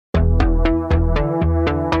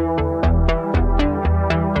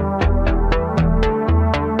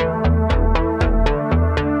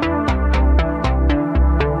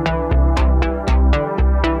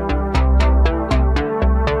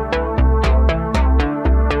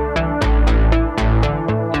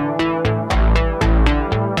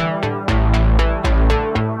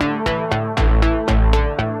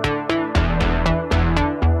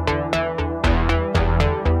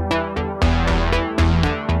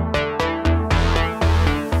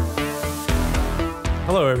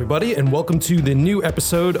everybody, and welcome to the new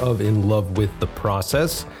episode of In Love with the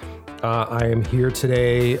Process. I am here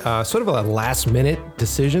today, sort of a last-minute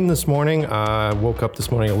decision this morning. I woke up this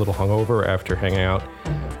morning a little hungover after hanging out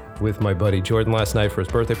with my buddy Jordan last night for his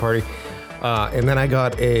birthday party. And then I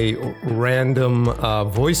got a random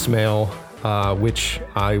voicemail, which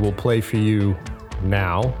I will play for you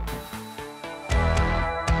now.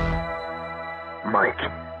 Mike,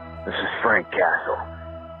 this is Frank Castle.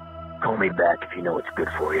 Call me back if you know what's good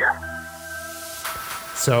for you.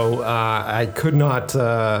 So I could not,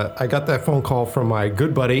 I got that phone call from my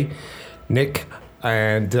good buddy, Nick,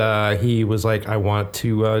 and he was like, I want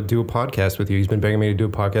to do a podcast with you. He's been begging me to do a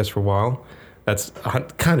podcast for a while. That's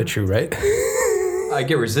kind of true, right? I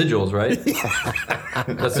get residuals, right?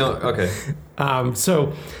 That's not, okay.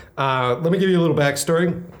 So let me give you a little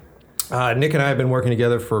backstory. Nick and I have been working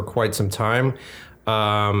together for quite some time.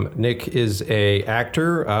 Nick is a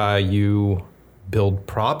actor. You build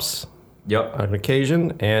props. Yep. On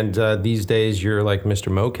occasion, and these days you're like Mr.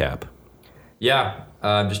 Mocap. Yeah,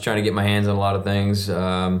 I'm just trying to get my hands on a lot of things.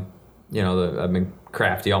 I've been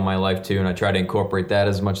crafty all my life too, and I try to incorporate that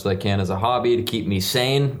as much as I can as a hobby to keep me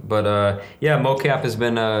sane. But mocap has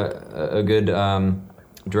been a good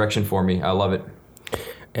direction for me. I love it.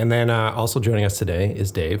 And then also joining us today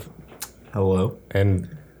is Dave. Hello.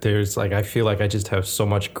 And there's I feel like I just have so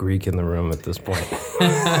much Greek in the room at this point.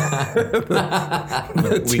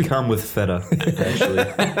 We come with feta, actually.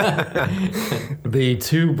 The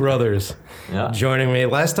two brothers joining me.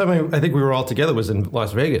 Last time I think we were all together was in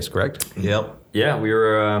Las Vegas, correct? Yep. Yeah, we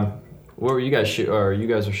were. What were you guys shooting? Or you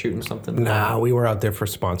guys are shooting something? Nah, we were out there for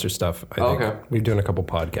sponsor stuff. I think. Okay. We were doing a couple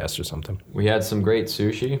podcasts or something. We had some great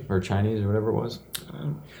sushi or Chinese or whatever it was.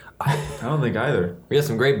 I don't think either. We had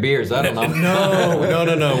some great beers. I don't know.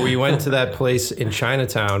 No. We went to that place in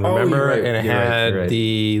Chinatown, remember? You're right. And it had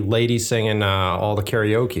the lady singing all the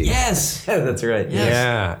karaoke. Yes. Yeah, that's right. Yes.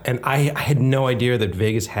 Yeah, and I had no idea that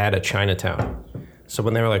Vegas had a Chinatown. So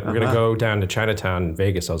when they were like, we're going to go down to Chinatown in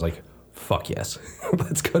Vegas, I was like, fuck yes.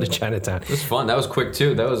 Let's go to Chinatown. It was fun. That was quick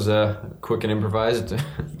too. That was quick and improvised.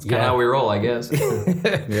 It's kind of how we roll, I guess.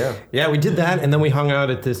 Yeah, we did that, and then we hung out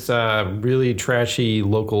at this really trashy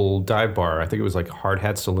local dive bar. I think it was like Hard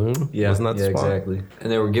Hat Saloon. Yeah, Wasn't that the spot? exactly.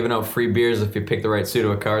 And they were giving out free beers if you picked the right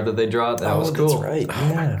pseudo card that they draw. That was cool. That's right.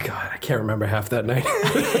 Oh my God, I can't remember half that night.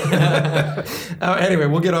 Anyway,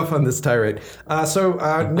 we'll get off on this tirade.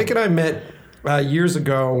 So Nick and I met years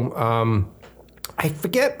ago. I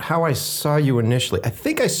forget how I saw you initially. I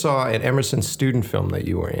think I saw an Emerson student film that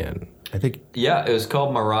you were in. I think. Yeah, it was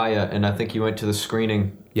called Mariah, and I think you went to the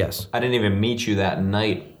screening. Yes. I didn't even meet you that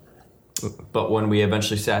night, but when we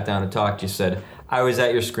eventually sat down and talked, you said, I was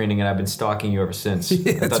at your screening and I've been stalking you ever since. I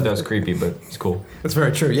thought that was creepy, but it's cool. That's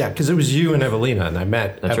very true. Yeah, because it was you and Evelina, and I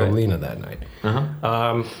met Evelina that night.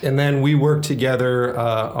 Uh-huh. And then we worked together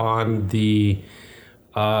on the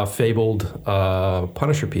fabled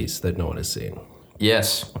Punisher piece that no one has seen.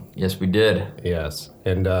 Yes, we did. Yes,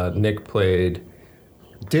 and Nick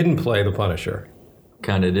didn't play the Punisher.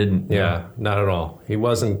 Kind of didn't. Yeah, not at all. He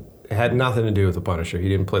wasn't. It had nothing to do with the Punisher. He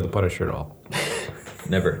didn't play the Punisher at all.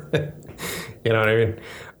 Never. You know what I mean?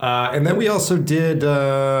 And then we also did.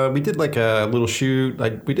 We did like a little shoot.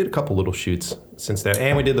 We did a couple little shoots since then,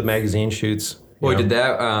 and we did the magazine shoots. Well, we did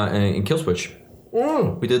that in Killswitch.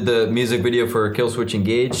 We did the music video for Killswitch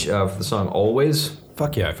Engage for the song Always.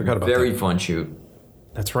 Fuck yeah, I forgot about Very that. fun shoot.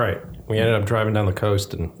 That's right. We ended up driving down the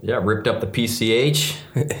coast and ripped up the PCH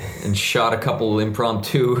and shot a couple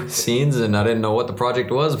impromptu scenes, and I didn't know what the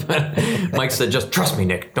project was, but Mike said, just trust me,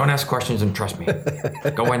 Nick. Don't ask questions and trust me.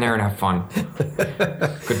 Go in there and have fun.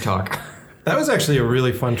 Good talk. that was actually a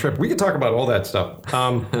really fun trip. We could talk about all that stuff.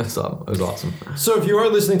 It was awesome. So if you are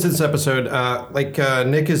listening to this episode,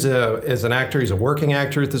 Nick is an actor. He's a working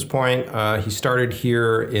actor at this point. He started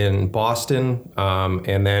here in Boston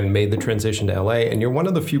and then made the transition to LA. And you're one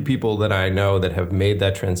of the few people that I know that have made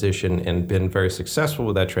that transition and been very successful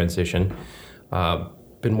with that transition.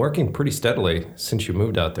 Been working pretty steadily since you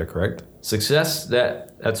moved out there, correct? Success,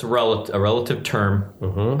 that's a relative term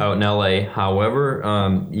out in LA.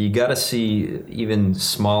 However, you got to see even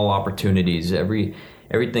small opportunities.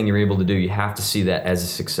 Everything you're able to do, you have to see that as a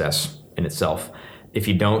success in itself. If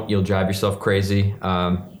you don't, you'll drive yourself crazy.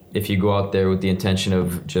 If you go out there with the intention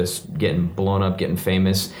of just getting blown up, getting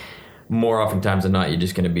famous, more oftentimes than not, you're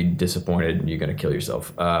just going to be disappointed and you're going to kill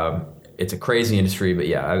yourself. It's a crazy industry, but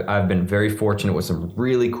yeah, I've been very fortunate with some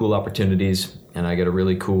really cool opportunities, and I got a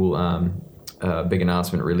really cool big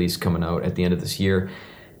announcement release coming out at the end of this year,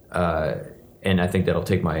 and I think that'll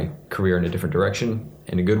take my career in a different direction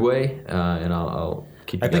in a good way, and I'll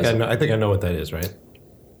keep. I think I know what that is, right?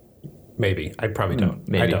 Maybe. I probably don't.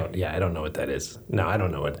 Maybe. I don't. Yeah, I don't know what that is. No, I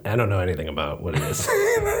don't know it. I don't know anything about what it is.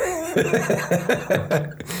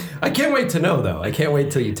 I can't wait to know, though. I can't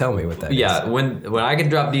wait till you tell me what that is. Yeah, when I can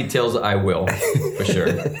drop details, I will, for sure.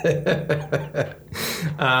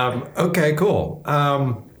 Okay, cool.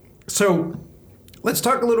 So let's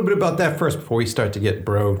talk a little bit about that first before we start to get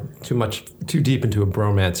too deep into a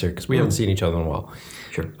bromance here, because we haven't seen each other in a while.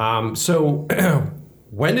 Sure. So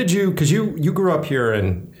when did you, because you grew up here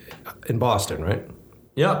in Boston, right?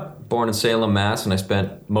 Yep. Born in Salem, Mass, and I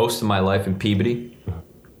spent most of my life in Peabody,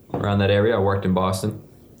 around that area. I worked in Boston.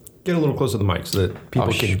 Get a little closer to the mic so that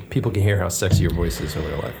people can hear how sexy your voice is in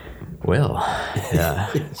real life. Well,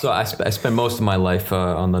 yeah. So I spent most of my life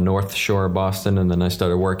on the North Shore of Boston, and then I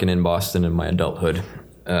started working in Boston in my adulthood.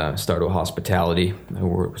 Started with hospitality. I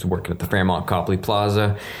was working at the Fairmont Copley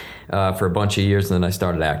Plaza for a bunch of years, and then I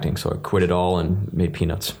started acting. So I quit it all and made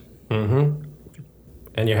peanuts. Mm-hmm.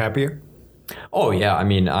 And you're happier? Oh, yeah. I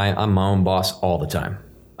mean, I'm my own boss all the time.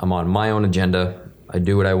 I'm on my own agenda. I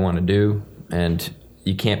do what I want to do, and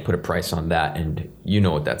you can't put a price on that, and you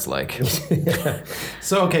know what that's like.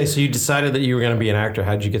 So you decided that you were going to be an actor.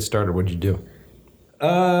 How did you get started? What did you do?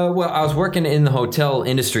 Well, I was working in the hotel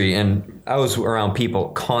industry, and I was around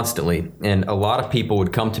people constantly, and a lot of people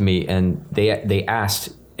would come to me, and they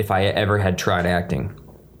asked if I ever had tried acting.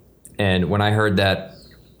 And when I heard that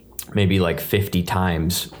maybe like 50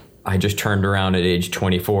 times, I just turned around at age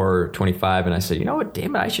 24 or 25, and I said, you know what,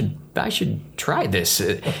 damn it, I should try this.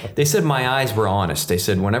 They said my eyes were honest. They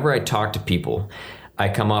said whenever I talk to people, I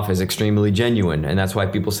come off as extremely genuine, and that's why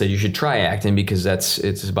people say you should try acting, because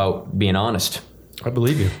it's about being honest. I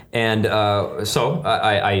believe you. And so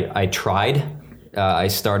I tried. I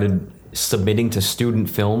started submitting to student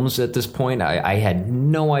films at this point. I had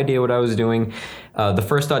no idea what I was doing. The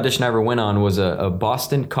first audition I ever went on was a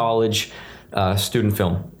Boston College student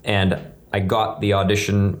film, and I got the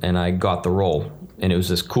audition and I got the role, and it was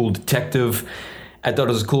this cool detective. I thought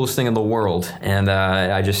it was the coolest thing in the world, and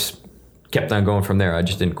I just kept on going from there. I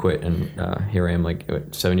just didn't quit, and here I am, like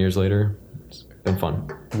 7 years later. It's been fun.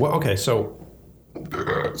 Well, okay, so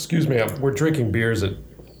excuse me, we're drinking beers at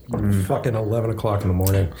fucking 11 o'clock in the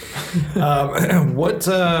morning. What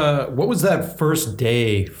was that first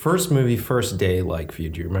movie first day like for you?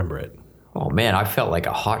 Do you remember it? Oh man, I felt like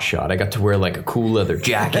a hotshot. I got to wear like a cool leather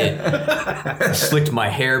jacket, slicked my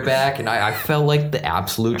hair back, and I felt like the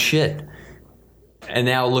absolute shit. And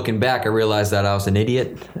now looking back, I realized that I was an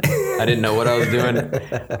idiot. I didn't know what I was doing.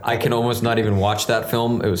 I can almost not even watch that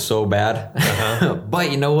film. It was so bad. Uh-huh. But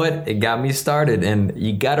you know what? It got me started, and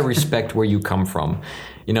you got to respect where you come from.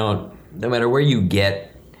 You know, no matter where you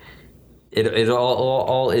get, it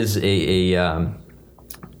all is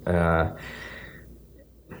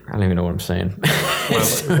I don't even know what I'm saying.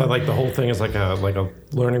 Well, like the whole thing is like a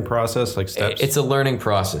learning process, like steps. It's a learning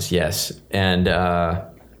process, yes, and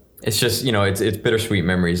it's just, you know, it's bittersweet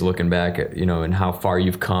memories looking back at, you know, and how far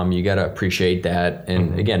you've come. You got to appreciate that,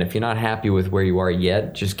 and again, if you're not happy with where you are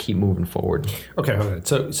yet, just keep moving forward. Okay,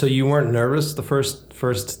 so you weren't nervous the first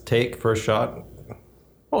shot?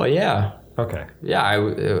 Oh yeah. Okay. Yeah,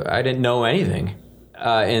 I didn't know anything,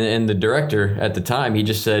 and the director at the time, he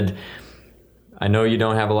just said, I know you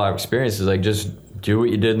don't have a lot of experience. It's like, just do what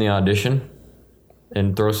you did in the audition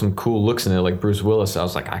and throw some cool looks in there like Bruce Willis. I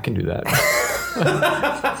was like, I can do that.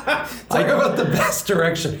 Talk about the best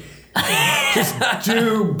direction. Just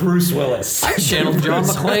do Bruce Willis. I channeled John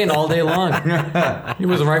McClane all day long. He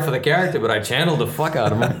wasn't right for the character, but I channeled the fuck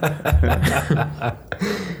out of him.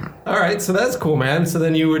 All right, so that's cool, man. So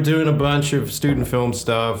then you were doing a bunch of student film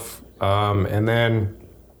stuff. And then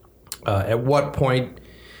at what point...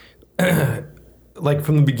 Like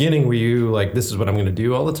from the beginning, were you like, this is what I'm going to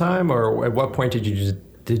do all the time? Or at what point did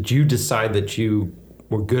you decide that you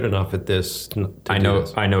were good enough at this? I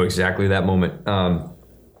know exactly that moment.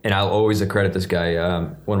 And I'll always accredit this guy,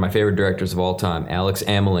 one of my favorite directors of all time, Alex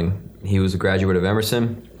Ameling. He was a graduate of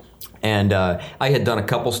Emerson. And I had done a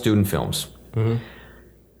couple student films. Mm-hmm.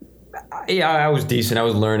 Yeah, I was decent. I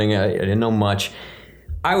was learning. I didn't know much.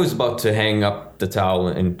 I was about to hang up the towel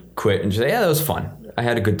and quit and just say, yeah, that was fun. I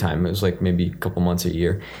had a good time. It was like maybe a couple months a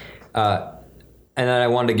year. And then I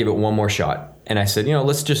wanted to give it one more shot. And I said, you know,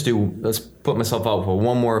 let's put myself out for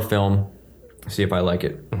one more film, see if I like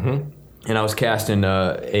it. Mm-hmm. And I was cast in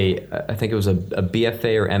I think it was a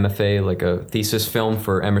BFA or MFA, like a thesis film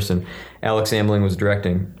for Emerson. Alex Ameling was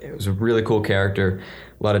directing. It was a really cool character,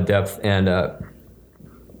 a lot of depth. And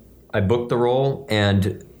I booked the role,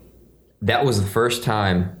 and that was the first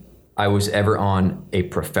time I was ever on a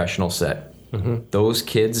professional set. Mm-hmm. Those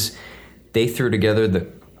kids, they threw together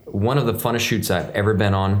one of the funnest shoots I've ever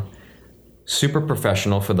been on. Super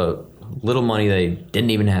professional for the little money they didn't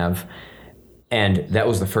even have. And that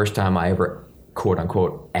was the first time I ever, quote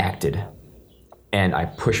unquote, acted. And I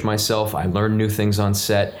pushed myself, I learned new things on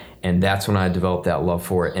set, and that's when I developed that love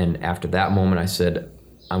for it. And after that moment, I said,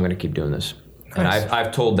 I'm going to keep doing this. Nice. And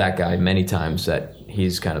I've told that guy many times that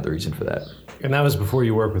he's kind of the reason for that. And that was before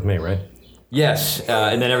you worked with me, right? Yes,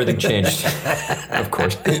 and then everything changed, of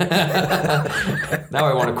course. Now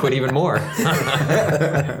I want to quit even more.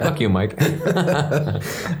 Fuck you, Mike.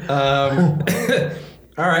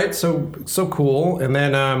 All right, so cool. And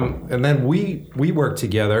then we worked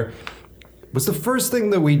together. Was the first thing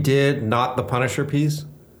that we did not the Punisher piece?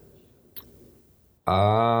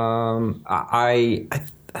 I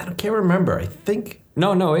can't remember. I think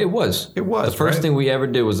no, it was. It was the first right? thing we ever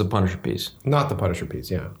did was the Punisher piece. Not the Punisher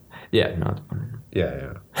piece, yeah. Yeah, not the Punisher.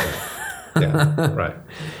 Yeah, right.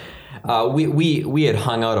 We had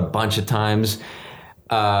hung out a bunch of times.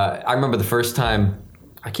 I remember the first time.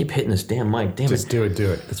 I keep hitting this damn mic. Damn Just do it.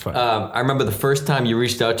 It's fine. I remember the first time you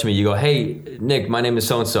reached out to me. You go, "Hey, Nick, my name is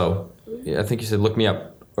so and so." I think you said, "Look me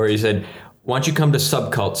up," or you said, "Why don't you come to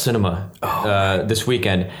Subcult Cinema this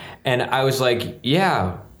weekend?" And I was like,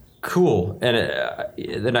 "Yeah, cool." And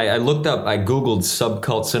then I looked up, I Googled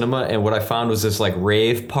Subcult Cinema, and what I found was this like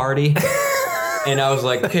rave party. And I was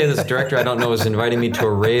like, okay, this director I don't know is inviting me to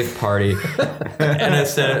a rave party. And I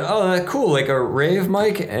said, oh, cool, like a rave,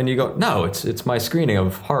 Mike? And you go, no, it's my screening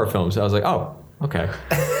of horror films. I was like, oh, okay.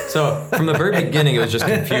 So from the very beginning, it was just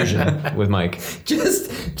confusion with Mike.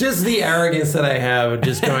 Just the arrogance that I have of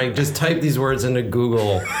just going, just type these words into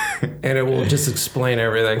Google and it will just explain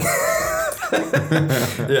everything.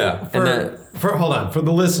 Yeah. For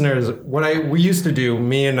the listeners, we used to do,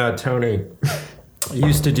 me and Tony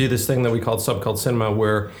used to do this thing that we called Subcult Cinema,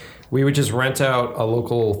 where we would just rent out a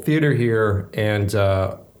local theater here, and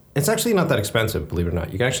it's actually not that expensive, believe it or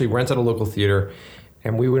not. You can actually rent out a local theater,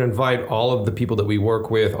 and we would invite all of the people that we work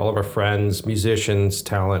with, all of our friends, musicians,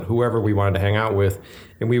 talent, whoever we wanted to hang out with,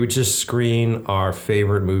 and we would just screen our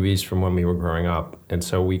favorite movies from when we were growing up. And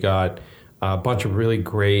so we got a bunch of really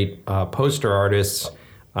great poster artists,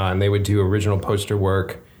 and they would do original poster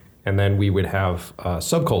work. And then we would have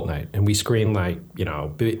Subcult night, and we screened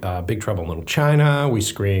Big Trouble in Little China. We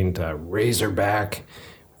screened Razorback.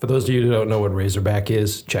 For those of you who don't know what Razorback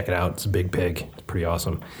is, check it out. It's a big pig. It's pretty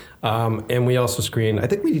awesome. And we also screened, I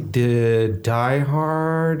think we did Die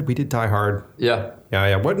Hard. We did Die Hard. Yeah.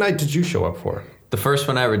 Yeah. What night did you show up for? The first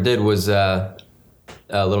one I ever did was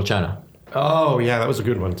Little China. Oh, yeah, that was a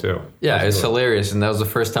good one, too. Yeah, it's hilarious, and that was the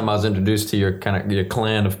first time I was introduced to your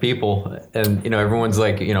clan of people, and everyone's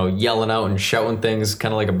like yelling out and shouting things,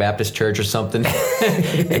 kind of like a Baptist church or something,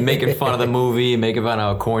 and making fun of the movie, making fun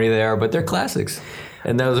of how corny they are, but they're classics.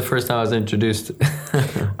 And that was the first time I was introduced.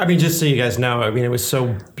 I mean, just so you guys know, it was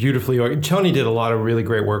so beautifully organized. Tony did a lot of really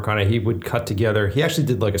great work on it. He would cut together. He actually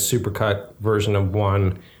did like a supercut version of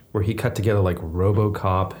one where he cut together like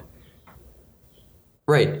RoboCop.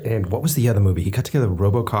 Right. And what was the other movie? He cut together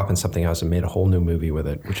RoboCop and something else and made a whole new movie with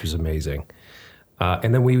it, which was amazing.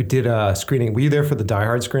 And then we did a screening. Were you there for the Die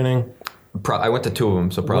Hard screening? I went to two of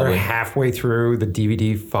them, so probably. We're halfway through, the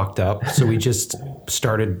DVD fucked up, so we just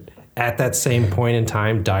started at that same point in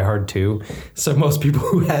time, Die Hard 2. So most people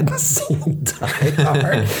who hadn't seen Die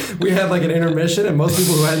Hard, we had like an intermission, and most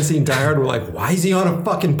people who hadn't seen Die Hard were like, why is he on a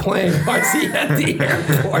fucking plane? Why is he at the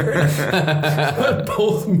airport? But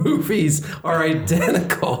both movies are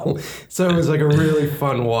identical. So it was like a really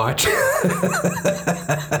fun watch.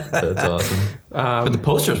 That's awesome. But the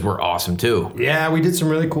posters were awesome too. Yeah, we did some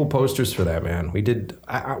really cool posters for that, man. We did.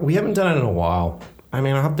 We haven't done it in a while. I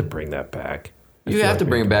mean, I'll have to bring that back. You have to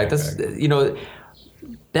bring it back. That's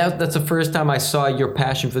that's the first time I saw your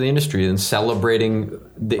passion for the industry and celebrating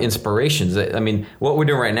the inspirations. I mean, what we're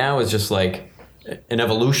doing right now is just like an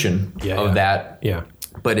evolution of that. Yeah.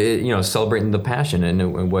 But celebrating the passion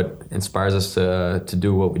and what inspires us to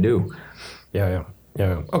do what we do. Yeah.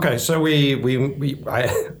 Okay, so I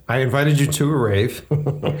invited you to a rave,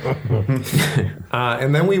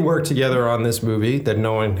 and then we worked together on this movie that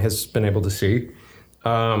no one has been able to see.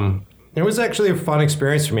 It was actually a fun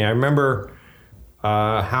experience for me. I remember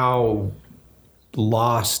how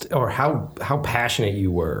lost or how passionate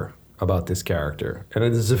you were about this character, and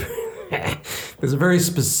it is there's a very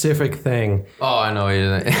specific thing. Oh, I know.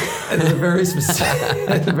 It's a very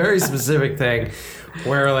specific thing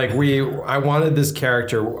where like I wanted this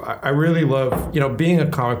character. I really love being a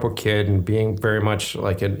comic book kid and being very much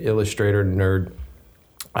like an illustrator nerd.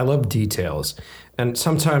 I love details, and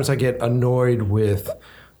sometimes I get annoyed with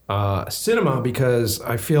cinema because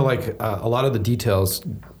I feel like a lot of the details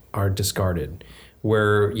are discarded,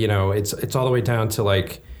 where it's all the way down to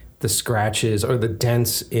like the scratches or the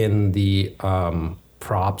dents in the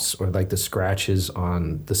props or like the scratches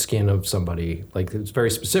on the skin of somebody. Like it's very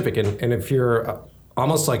specific. And if you're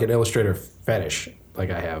almost like an illustrator fetish, like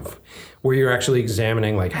I have, where you're actually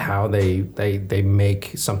examining like how they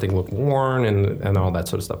make something look worn and all that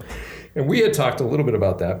sort of stuff. And we had talked a little bit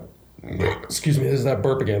about that. Excuse me, there's that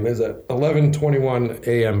burp again. There's that 11:21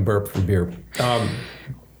 a.m. burp for beer.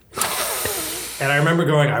 And I remember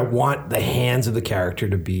going, I want the hands of the character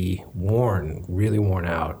to be worn, really worn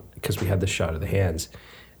out, because we had the shot of the hands.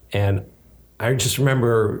 And I just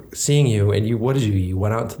remember seeing you, and what did you? You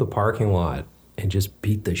went out to the parking lot and just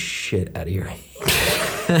beat the shit out of your hands.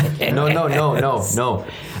 No.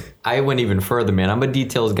 I went even further, man. I'm a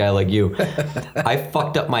details guy like you. I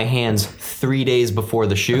fucked up my hands 3 days before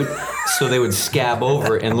the shoot so they would scab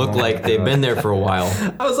over and look like they've been there for a while.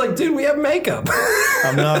 I was like, dude, we have makeup.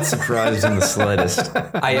 I'm not surprised in the slightest.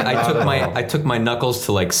 I took my knuckles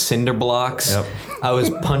to like cinder blocks. Yep. I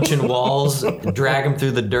was punching walls, drag them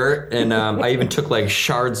through the dirt, and I even took like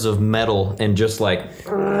shards of metal and just like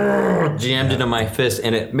jammed it in my fist,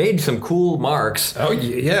 and it made some cool marks. Oh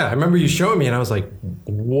yeah, I remember you showing me, and I was like,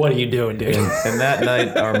 "What are you doing, dude?" And that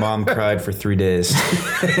night, our mom cried for 3 days.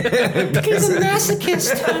 Because a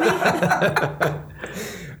masochist, honey.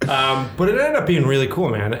 But it ended up being really cool,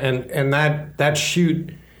 man. And that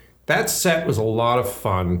shoot, that set was a lot of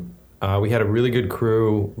fun. We had a really good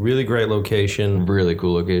crew, really great location. Really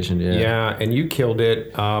cool location, yeah. Yeah, and you killed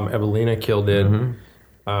it. Evelina killed it.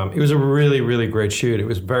 Mm-hmm. It was a really, really great shoot. It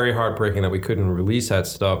was very heartbreaking that we couldn't release that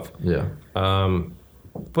stuff. Yeah.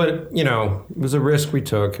 But, you know, it was a risk we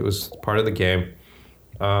took. It was part of the game.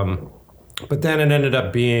 But then it ended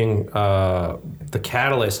up being the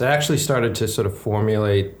catalyst that actually started to sort of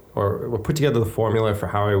formulate or put together the formula for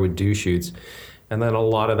how I would do shoots. And then a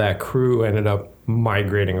lot of that crew ended up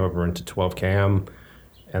migrating over into 12cam.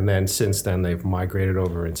 And then since then, they've migrated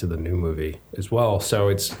over into the new movie as well. So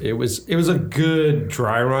it was a good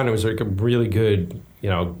dry run. It was like a really good, you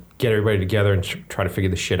know, get everybody together and try to figure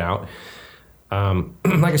this shit out.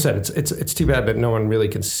 Like I said, it's too bad that no one really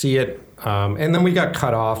can see it. And then we got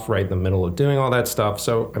cut off right in the middle of doing all that stuff.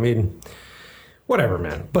 So, I mean, whatever,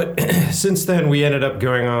 man. But since then, we ended up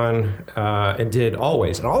going on and did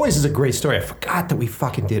Always. And Always is a great story. I forgot that we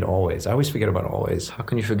fucking did Always. I always forget about Always. How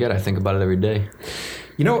can you forget? I think about it every day.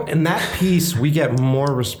 You know, in that piece, we get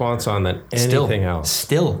more response on than anything else.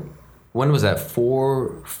 Still. When was that?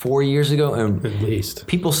 Four years ago? And at least.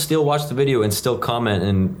 People still watch the video and still comment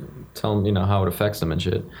and tell them, you know, how it affects them and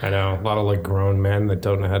shit. I know. A lot of like grown men that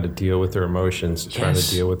don't know how to deal with their emotions, trying to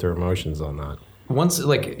deal with their emotions on that. Once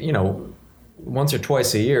or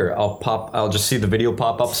twice a year, I'll just see the video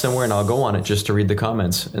pop up somewhere and I'll go on it just to read the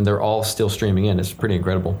comments, and they're all still streaming in. It's pretty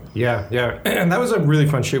incredible. Yeah. And that was a really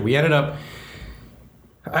fun shoot. We ended up,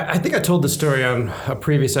 I think I told the story on a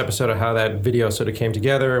previous episode of how that video sort of came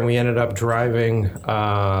together, and we ended up driving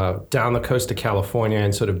down the coast of California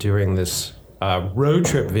and sort of doing this road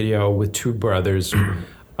trip video with two brothers,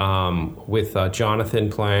 with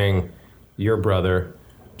Jonathan playing your brother,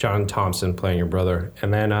 John Thompson playing your brother.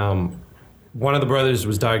 And then one of the brothers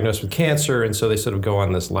was diagnosed with cancer, and so they sort of go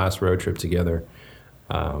on this last road trip together.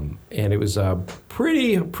 And it was a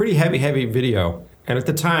pretty heavy video. And at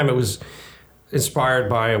the time, it was inspired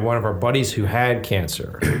by one of our buddies who had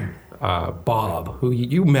cancer, Bob, who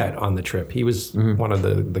you met on the trip. He was one of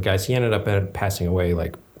the guys. He ended up passing away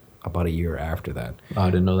like about a year after that. Oh,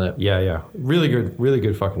 I didn't know that. Yeah. Really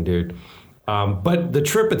good fucking dude. But the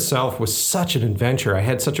trip itself was such an adventure. I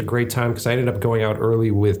had such a great time because I ended up going out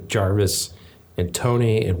early with Jarvis and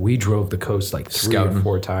Tony, and we drove the coast like 3 or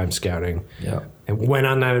 4 times scouting. Yeah. And went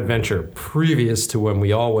on that adventure previous to when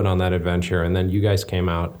we all went on that adventure, and then you guys came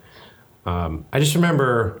out. I just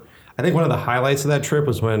remember, I think one of the highlights of that trip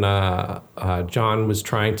was when John was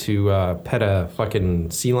trying to pet a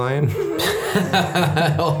fucking sea lion.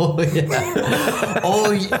 Oh, yeah.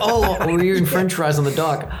 Oh, we were eating french fries on the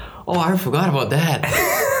dock. Oh, I forgot about that.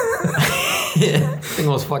 I think I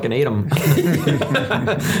almost fucking ate them.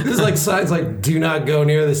 There's like signs like, do not go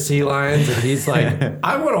near the sea lions. And he's like,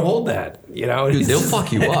 I want to hold that. You know, dude, they'll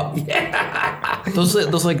fuck you up. Yeah.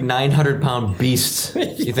 Those like 900-pound beasts.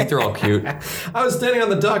 You think they're all cute? I was standing on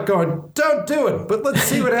the dock going, don't do it, but let's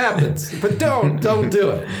see what happens. But don't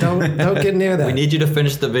do it. Don't get near that. We need you to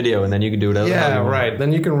finish the video, and then you can do it. Yeah, right.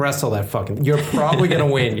 Then you can wrestle that fucking. You're probably gonna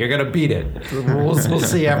win. You're gonna beat it. We'll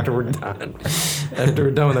see after we're done. After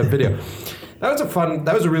we're done with that video.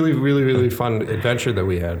 That was a really, really, really fun adventure that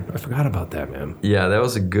we had. I forgot about that, man. Yeah, that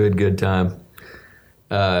was a good time.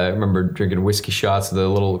 I remember drinking whiskey shots at the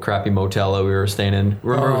little crappy motel that we were staying in.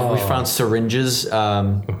 Remember we found syringes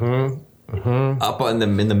up in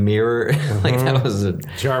the mirror. Like that was a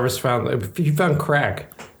Jarvis found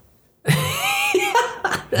crack.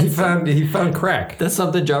 He found crack. That's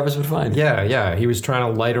something Jarvis would find. Yeah. He was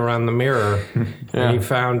trying to light around the mirror, and he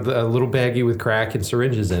found a little baggie with crack and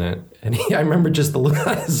syringes in it. And I remember just the look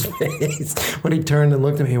on his face when he turned and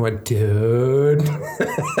looked at me and went, "Dude."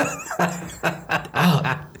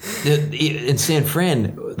 In San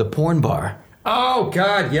Fran, the porn bar. Oh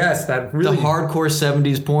God, yes, that really The hardcore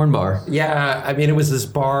 70s porn bar. Yeah, I mean, it was this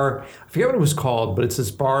bar. I forget what it was called, but it's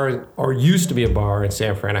this bar, or used to be a bar in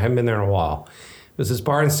San Fran. I haven't been there in a while. It was this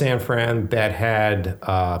bar in San Fran that had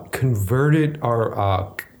converted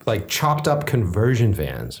or like chopped up conversion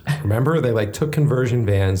vans. Remember, they like took conversion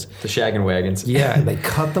vans, The shaggin' wagons. yeah, and they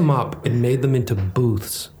cut them up and made them into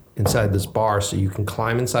booths inside this bar, so you can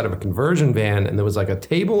climb inside of a conversion van. And there was like a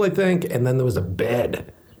table, I think, and then there was a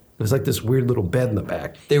bed. It was like this weird little bed in the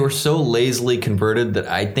back. They were so lazily converted that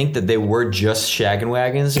I think that they were just shaggin'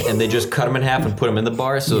 wagons, and they just cut them in half and put them in the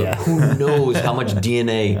bar. So Yeah. who knows how much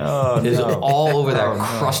DNA is all over that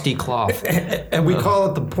crusty cloth. And we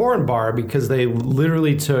call it the porn bar because they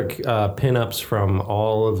literally took pinups from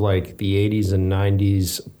all of like the 80s and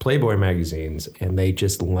 90s Playboy magazines, and they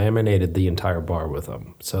just laminated the entire bar with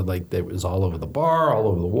them. So like it was all over the bar, all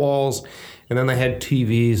over the walls. And then they had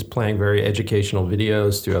TVs playing very educational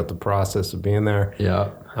videos throughout the process of being there. Yeah.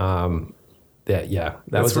 That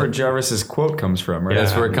That's was where Jarvis's quote comes from, right?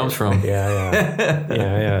 That's where it comes from.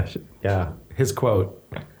 Yeah. His quote.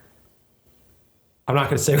 I'm not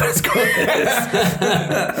going to say what his quote is.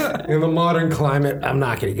 In the modern climate, I'm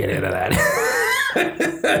not going to get into that.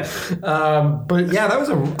 But yeah, that was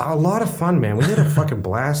a lot of fun, man. We had a fucking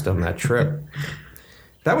blast on that trip.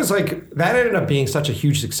 That ended up being such a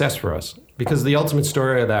huge success for us because the ultimate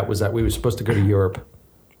story of that was that we were supposed to go to Europe.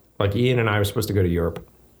 Like Ian and I were supposed to go to Europe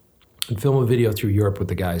and film a video through Europe with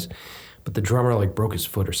the guys. But the drummer like broke his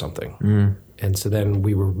foot or something. And so then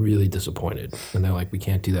we were really disappointed. And they're like, we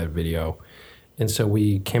can't do that video. And so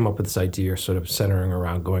we came up with this idea sort of centering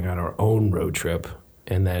around going on our own road trip.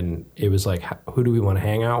 And then it was like, who do we want to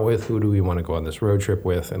hang out with? Who do we want to go on this road trip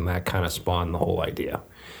with? And that kind of spawned the whole idea.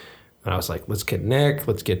 And I was like, let's get Nick,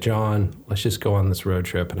 let's get John, let's just go on this road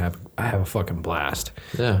trip and have a fucking blast.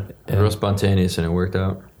 Yeah. Real spontaneous, and it worked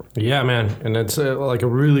out. Yeah, man. And it's like a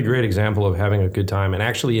really great example of having a good time and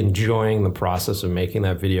actually enjoying the process of making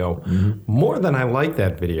that video more than I like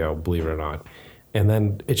that video, believe it or not. And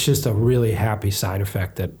then it's just a really happy side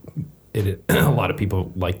effect that a lot of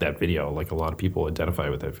people like that video. Like a lot of people identify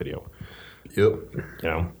with that video. Yep. You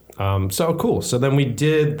know? So cool. So then we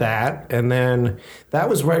did that, and then that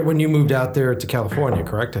was right when you moved out there to California,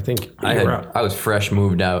 correct? I think I was fresh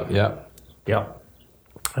moved out. Yeah. Yep.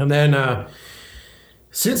 And then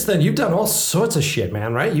since then, you've done all sorts of shit,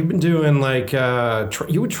 man. Right? You've been doing like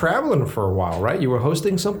you were traveling for a while, right? You were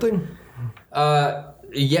hosting something.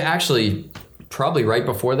 Yeah, actually, probably right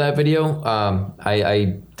before that video,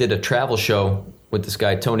 I did a travel show with this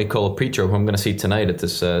guy Tony Colapetro, who I'm going to see tonight at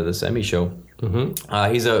this Emmy show.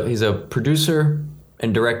 He's a producer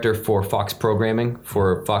and director for Fox Programming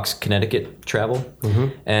for Fox Connecticut Travel,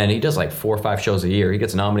 and he does like 4 or 5 shows a year. He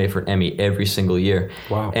gets nominated for an Emmy every single year.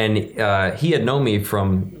 Wow! And he had known me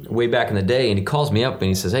from way back in the day, and he calls me up and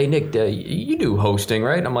he says, "Hey Nick, you do hosting,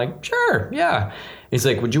 right?" I'm like, "Sure, yeah." He's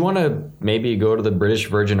like, "Would you want to maybe go to the British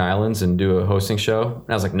Virgin Islands and do a hosting show?" And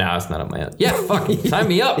I was like, "No, it's not on my end." Yeah, fuck, sign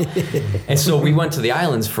me up. And so we went to the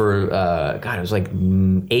islands for, it was like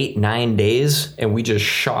 8-9 days. And we just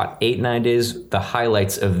shot 8-9 days, the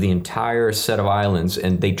highlights of the entire set of islands.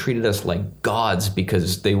 And they treated us like gods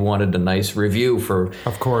because they wanted a nice review for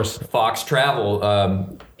Of course. Fox Travel.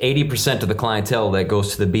 80% of the clientele that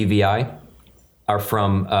goes to the BVI are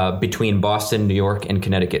from between Boston, New York, and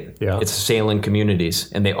Connecticut. Yeah. It's sailing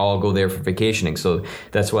communities, and they all go there for vacationing. So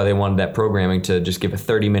that's why they wanted that programming to just give a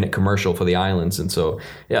 30-minute commercial for the islands. And so,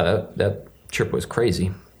 yeah, that trip was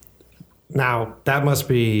crazy. Now, that must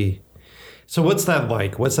be... So what's that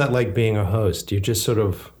like? What's that like being a host? You just sort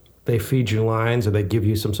of... They feed you lines or they give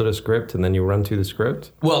you some sort of script and then you run through the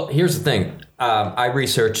script? Well, here's the thing. I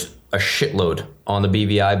researched a shitload on the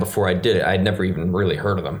BVI before I did it. I'd never even really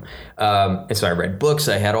heard of them. And so I read books.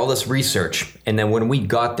 I had all this research. And then when we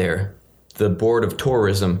got there, the Board of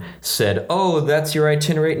Tourism said, "Oh, that's your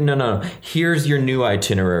itinerary? No. Here's your new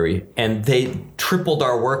itinerary." And they tripled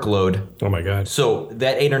our workload. Oh my God. So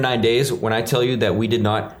that 8 or 9 days, when I tell you that we did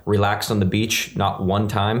not relax on the beach, not one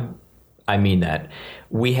time, I mean that.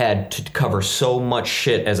 we had to cover so much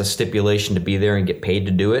shit as a stipulation to be there and get paid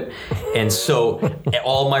to do it. And so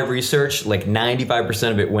all my research, like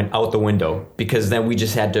 95% of it went out the window, because then we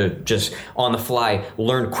just had to just on the fly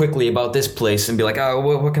learn quickly about this place and be like, oh,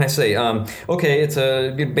 what can I say? Okay, it's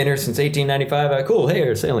been here since 1895. Cool, hey,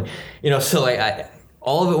 we're sailing. So like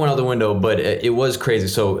all of it went out the window, but it was crazy.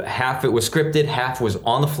 So half it was scripted, half was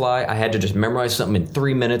on the fly. I had to just memorize something in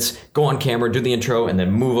 3 minutes, go on camera, do the intro, and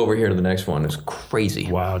then move over here to the next one. It was crazy.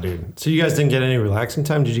 Wow, dude. So you guys didn't get any relaxing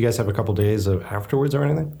time? Did you guys have a couple days of afterwards or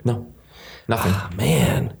anything? No, nothing.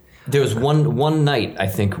 Man. There was one night, I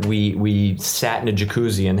think, we sat in a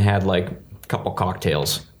jacuzzi and had like a couple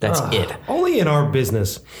cocktails. That's it. Only in our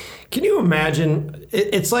business. Can you imagine?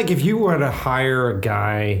 It's like if you were to hire a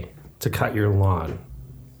guy to cut your lawn,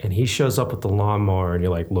 and he shows up with the lawnmower, and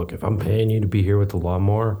you're like, look, if I'm paying you to be here with the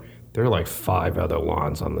lawnmower, there are like 5 other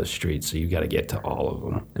lawns on the street, so you got to get to all of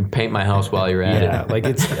them. And paint my house while you're at Yeah, it. like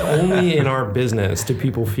it's only in our business do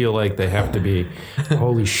people feel like they have to be,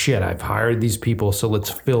 holy shit, I've hired these people, so let's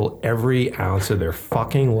fill every ounce of their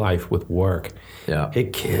fucking life with work. Yeah.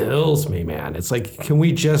 It kills me, man. It's like, can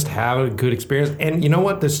we just have a good experience? And you know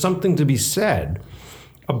what? There's something to be said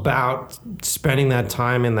about spending that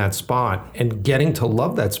time in that spot and getting to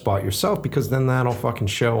love that spot yourself, because then that'll fucking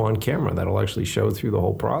show on camera. That'll actually show through the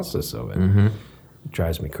whole process of it. Mm-hmm. It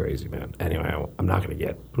drives me crazy, man. Anyway, I'm not gonna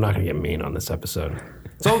get mean on this episode.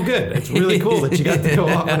 It's all good. It's really cool that you got to go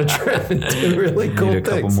off on a trip and do really cool Need a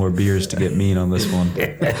couple things. more beers to get mean on this one.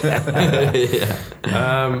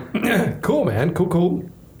 Cool, man. Cool.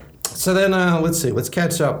 So then, let's see. Let's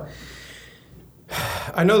catch up.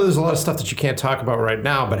 I know there's a lot of stuff that you can't talk about right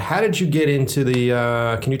now, but how did you get into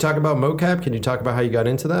the? Can you talk about mocap? Can you talk about how you got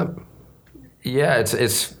into that? Yeah,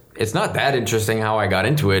 it's not that interesting how I got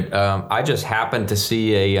into it. I just happened to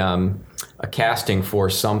see a casting for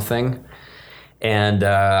something, and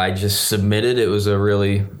I just submitted. It was a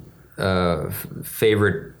really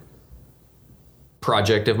favorite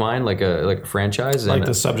project of mine, like a franchise. Like and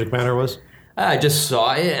the subject matter was? I just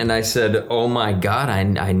saw it and I said, oh my God,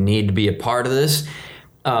 I need to be a part of this.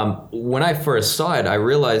 When I first saw it, I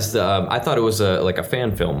realized I thought it was like a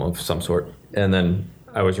fan film of some sort. And then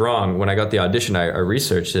I was wrong. When I got the audition, I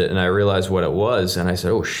researched it and I realized what it was. And I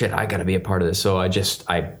said, oh shit, I got to be a part of this. So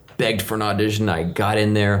I begged for an audition. I got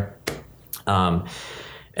in there.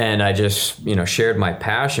 And I just, shared my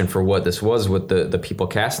passion for what this was with the people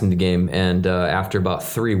casting the game. And after about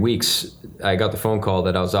 3 weeks, I got the phone call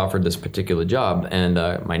that I was offered this particular job. And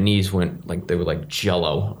my knees went they were like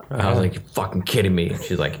jello. I was like, you're fucking kidding me.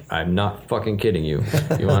 She's like, I'm not fucking kidding you.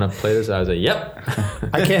 You want to play this? I was like, yep.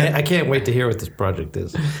 I can't wait to hear what this project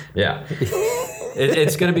is. Yeah.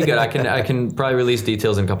 It's going to be good. I can probably release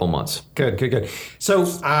details in a couple months. Good. So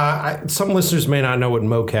some listeners may not know what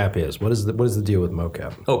mocap is. What is the deal with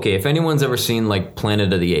mocap? Okay, if anyone's ever seen like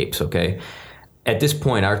Planet of the Apes, okay, at this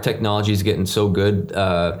point our technology is getting so good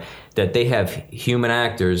that they have human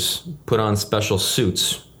actors put on special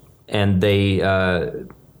suits, and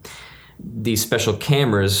these special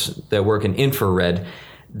cameras that work in infrared.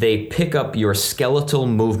 They pick up your skeletal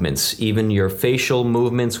movements, even your facial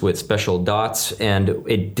movements with special dots, and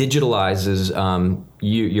it digitalizes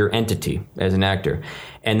your entity as an actor.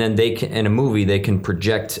 And then in a movie, they can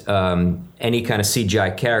project any kind of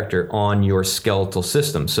CGI character on your skeletal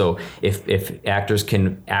system. So if actors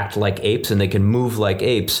can act like apes and they can move like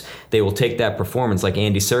apes, they will take that performance. Like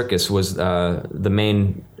Andy Serkis was the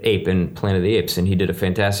main ape in Planet of the Apes, and he did a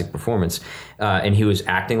fantastic performance. And he was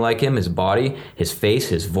acting like him, his body, his face,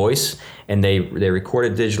 his voice, and they record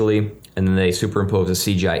it digitally, and then they superimpose a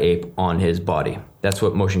CGI ape on his body. That's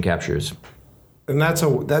what motion capture is. And that's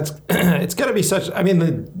it's got to be such. I mean,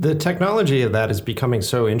 the technology of that is becoming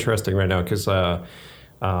so interesting right now, because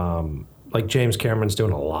like James Cameron's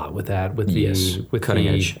doing a lot with that, with cutting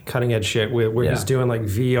edge shit, where he's doing like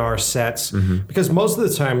VR sets, because most of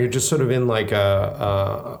the time you're just sort of in like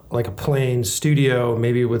a plain studio,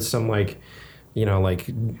 maybe with some like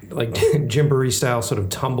Gymboree style sort of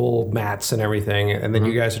tumble mats and everything, and then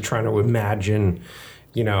you guys are trying to imagine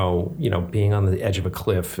being on the edge of a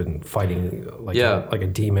cliff and fighting like a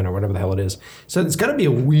demon or whatever the hell it is. So it's got to be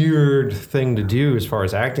a weird thing to do as far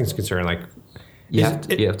as acting is concerned. Like you have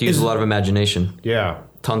to use a lot of imagination. Yeah,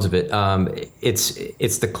 tons of it.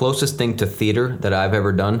 It's the closest thing to theater that I've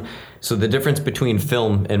ever done. So the difference between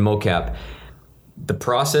film and mocap, the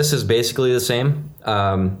process is basically the same,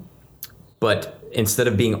 but instead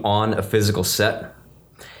of being on a physical set,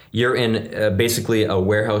 you're in basically a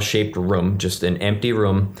warehouse-shaped room, just an empty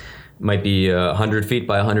room, might be 100 feet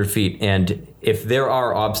by 100 feet, and if there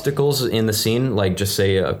are obstacles in the scene, like just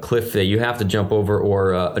say a cliff that you have to jump over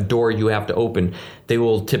or a door you have to open, they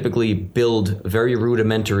will typically build very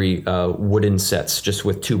rudimentary wooden sets just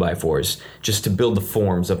with 2x4s, just to build the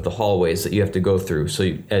forms of the hallways that you have to go through.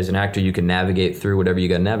 So as an actor, you can navigate through whatever you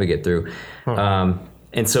got to navigate through.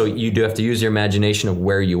 And so you do have to use your imagination of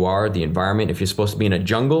where you are, the environment. If you're supposed to be in a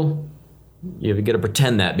jungle, you got to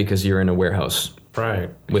pretend that because you're in a warehouse, right,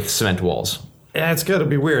 with cement walls. Yeah, it's got to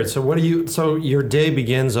be weird. So what do you? So your day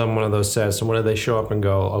begins on one of those sets, and when do they show up and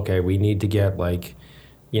go? Okay, we need to get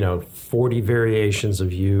 40 variations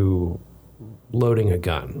of you loading a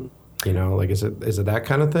gun. Is it that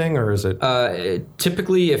kind of thing, or is it?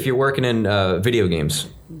 Typically, if you're working in video games,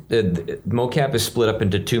 the mocap is split up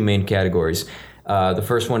into two main categories. The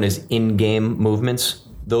first one is in-game movements.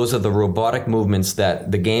 Those are the robotic movements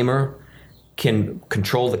that the gamer can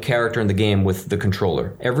control the character in the game with the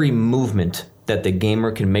controller. Every movement that the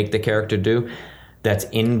gamer can make the character do, that's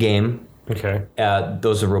in-game. Okay.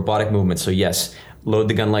 Those are robotic movements. So yes, load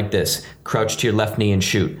the gun like this. Crouch to your left knee and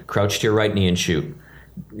shoot. Crouch to your right knee and shoot.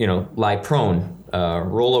 Lie prone.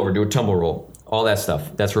 Roll over. Do a tumble roll. All that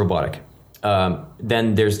stuff. That's robotic.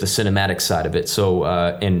 Then there's the cinematic side of it. So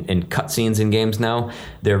in cutscenes in games now,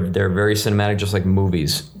 they're very cinematic, just like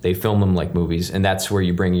movies. They film them like movies, and that's where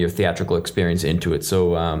you bring your theatrical experience into it.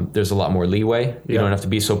 So there's a lot more leeway. You don't have to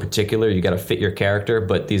be so particular. You got to fit your character,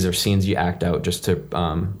 but these are scenes you act out just to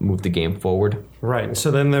move the game forward. Right. So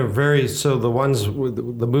then the ones with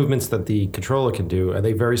the movements that the controller can do, are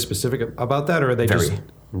they very specific about that, or are they just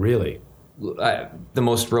really the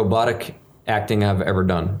most robotic acting I've ever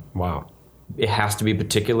done? Wow. It has to be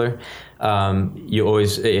particular. You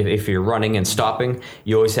always, if you're running and stopping,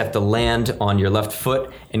 you always have to land on your left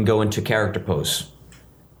foot and go into character pose,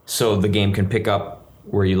 so the game can pick up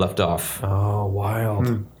where you left off. Oh,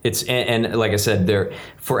 wild! It's and like I said, there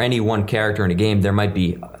for any one character in a game, there might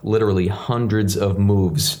be literally hundreds of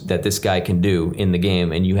moves that this guy can do in the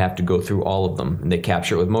game, and you have to go through all of them. And they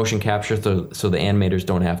capture it with motion capture, so the animators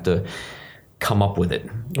don't have to come up with it.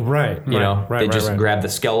 Right. They just grab the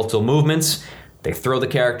skeletal movements, they throw the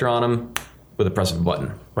character on them with a press of a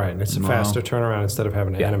button. Right. And it's a faster turnaround instead of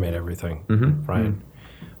having to animate everything. Mm-hmm. Right. Mm-hmm.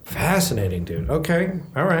 Fascinating, dude. Okay.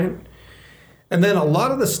 All right. And then a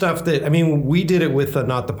lot of the stuff we did it with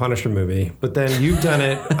Not the Punisher movie, but then you've done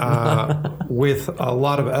it with a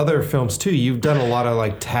lot of other films too. You've done a lot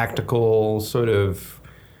of tactical sort of,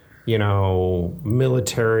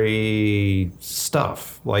 military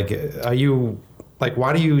stuff. Why do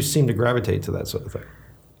you seem to gravitate to that sort of thing?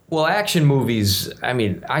 Well, action movies,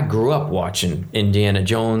 I grew up watching Indiana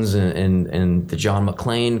Jones and the John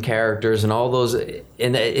McClane characters and all those,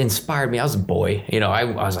 and it inspired me. I was a boy, I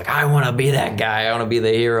was like, I want to be that guy. I want to be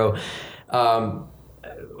the hero.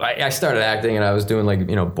 I started acting and I was doing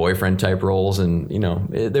boyfriend type roles, and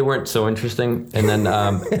they weren't so interesting. And then,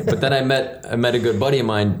 but then I met a good buddy of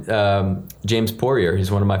mine, James Poirier. He's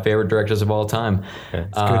one of my favorite directors of all time. Yeah,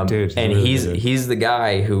 he's a good dude. And really he's the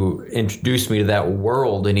guy who introduced me to that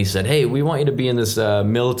world. And he said, "Hey, we want you to be in this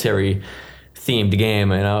military themed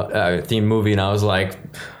game and themed movie." And I was like,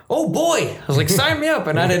 "Oh boy!" I was like, "Sign me up!"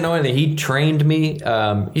 And I didn't know anything. He trained me.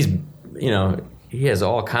 He has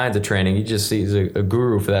all kinds of training. He's a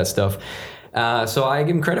guru for that stuff. So I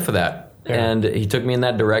give him credit for that. Yeah. And he took me in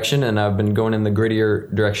that direction, and I've been going in the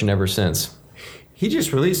grittier direction ever since. He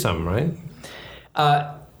just released something, right?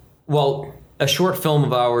 Well, a short film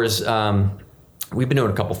of ours, we've been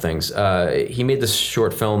doing a couple things. He made this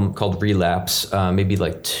short film called Relapse, maybe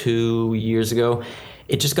 2 years ago.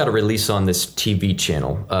 It just got a release on this TV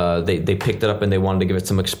channel. They picked it up and they wanted to give it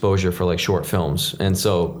some exposure for short films, and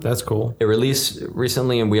so that's cool. It released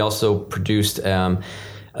recently, and we also produced a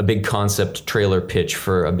big concept trailer pitch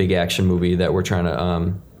for a big action movie that we're trying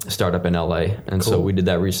to start up in LA. And so we did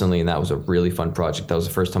that recently, and that was a really fun project. That was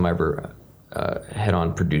the first time I ever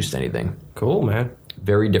head-on produced anything. Cool, man.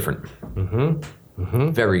 Very different. Mm-hmm.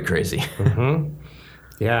 Mm-hmm. Very crazy. Mm-hmm.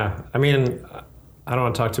 Yeah, I don't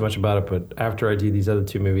want to talk too much about it, but after I do these other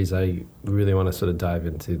two movies, I really want to sort of dive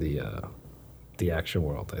into the action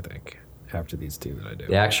world, I think, after these two that I do.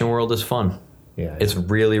 The action world is fun. Yeah. It's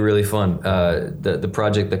really, really fun. The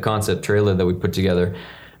project, the concept trailer that we put together,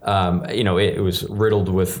 it was riddled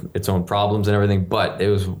with its own problems and everything, but it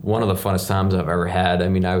was one of the funnest times I've ever had.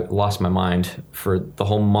 I lost my mind for the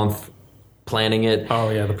whole month planning it. Oh,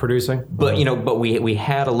 yeah, the producing? But, but we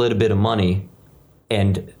had a little bit of money,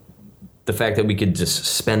 and the fact that we could just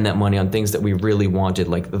spend that money on things that we really wanted,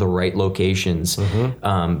 like the right locations,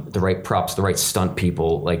 the right props, the right stunt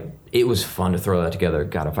people. It was fun to throw that together.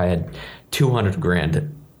 God, if I had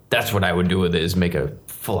 $200,000, That's what I would do with it, is make a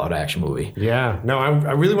full-out action movie. Yeah. No,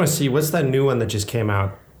 I really want to see, what's that new one that just came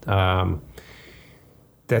out?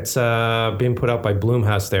 That's being put out by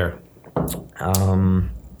Blumhouse there.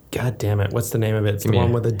 God damn it! What's the name of it? It's the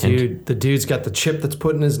one where the dude's got the chip that's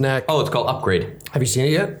put in his neck. Oh, it's called Upgrade. Have you seen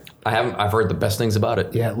it yet? I haven't. I've heard the best things about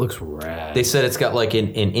it. Yeah, it looks rad. They said it's got like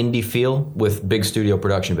an indie feel with big studio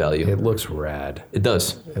production value. It looks rad. It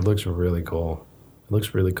does. It looks really cool. It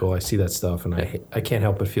looks really cool. I see that stuff, and I can't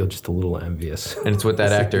help but feel just a little envious. And it's with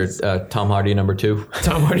that actor, Tom Hardy, number 2.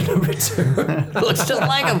 Tom Hardy, number 2. Looks just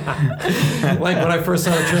like him. Like when I first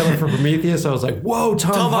saw the trailer for Prometheus, I was like, whoa,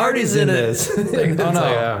 Tom Hardy's in this. Like, oh, no.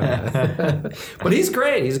 Yeah. But he's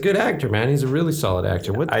great. He's a good actor, man. He's a really solid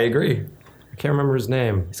actor. I agree. I can't remember his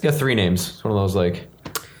name. He's got 3 names. It's one of those like...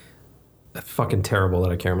 Fucking terrible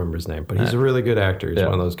that I can't remember his name, but he's a really good actor. He's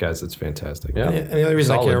one of those guys that's fantastic. Yeah. And the only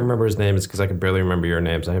reason I can't remember his name is because I can barely remember your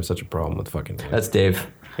names. I have such a problem with fucking names. That's Dave.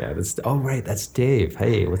 Yeah, that's... Oh, right, that's Dave.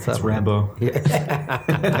 Hey, what's up? It's Rambo. Yeah.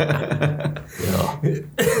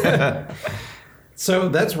 So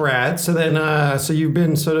that's rad. So then, so you've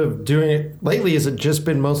been sort of doing it lately. Has it just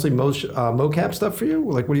been mostly mocap stuff for you?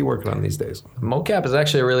 Like, what are you working on these days? Mocap is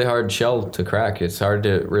actually a really hard shell to crack. It's hard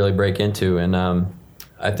to really break into, and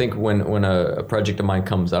I think when a project of mine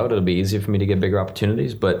comes out, it'll be easier for me to get bigger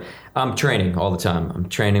opportunities. But I'm training all the time. I'm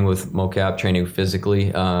training with mocap, training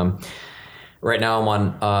physically. Right now, I'm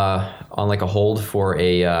on like a hold for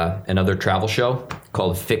another travel show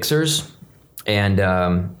called Fixers, and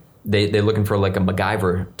they're looking for like a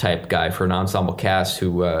MacGyver type guy for an ensemble cast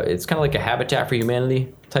who it's kind of like a Habitat for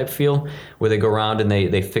Humanity type feel, where they go around and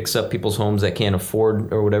they fix up people's homes that can't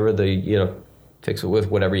afford or whatever. Fix it with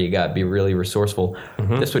whatever you got. Be really resourceful.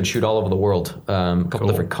 Mm-hmm. This would shoot all over the world, a couple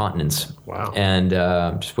different continents. Wow. And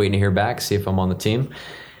I'm just waiting to hear back, see if I'm on the team.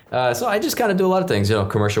 So I just kind of do a lot of things.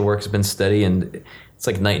 Commercial work has been steady, and it's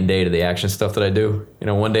like night and day to the action stuff that I do.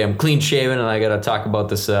 One day I'm clean shaven and I got to talk about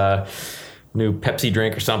this new Pepsi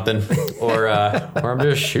drink or something, or I'm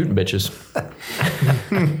just shooting bitches.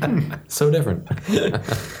 So different.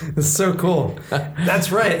 It's so cool.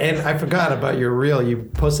 That's right. And I forgot about your reel. You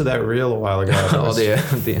posted that reel a while ago. Oh,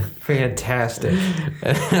 the fantastic.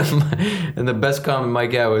 And the best comment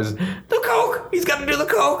Mike had was, the coke. He's got to do the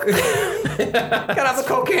coke. Got to have the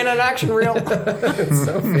cocaine in action reel. It's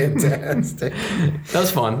so fantastic.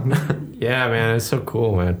 That's fun. Yeah, man. It's so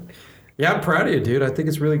cool, man. Yeah, I'm proud of you, dude. I think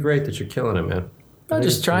it's really great that you're killing it, man. I'm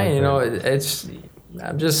just trying,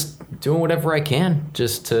 I'm just doing whatever I can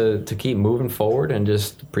just to keep moving forward and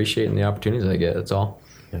just appreciating the opportunities I get. That's all.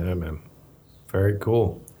 Yeah, man. Very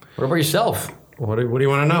cool. What about yourself? What do you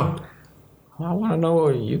want to know? Well, I want to know,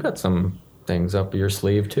 you got some things up your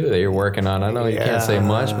sleeve too that you're working on. I know you can't say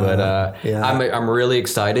much, but I'm really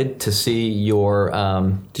excited to see your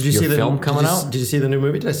did you see the film coming out. Did you see the new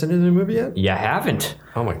movie? Did I send you the new movie yet? You haven't.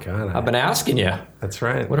 Oh my god! I've been asking you. That's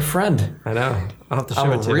right. What a friend. I know. I'll have to show it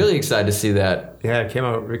to you. I'm really excited to see that. Yeah, it came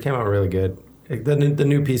out really good. The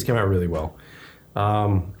new piece came out really well.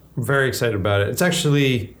 I'm very excited about it. It's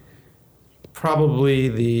actually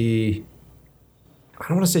probably I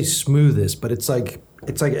don't want to say smoothest, but it's like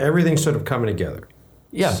everything's sort of coming together.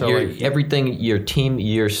 Yeah, so everything, your team,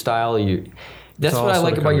 your style. That's what I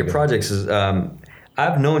like about your projects is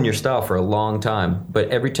I've known your style for a long time, but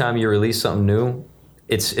every time you release something new,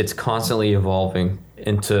 it's constantly evolving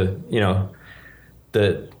into your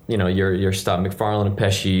style. McFarlane and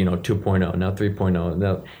Pesci, 2.0, now 3.0.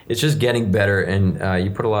 Now it's just getting better, and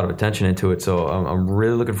you put a lot of attention into it. So I'm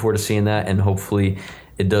really looking forward to seeing that, and hopefully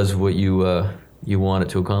it does what you want it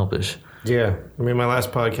to accomplish. Yeah, I mean, my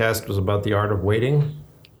last podcast was about the art of waiting.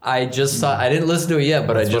 I just saw. I didn't listen to it yet,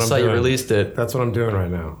 but I just saw you released it. That's what I'm doing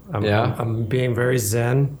right now. I'm being very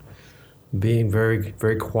zen, being very,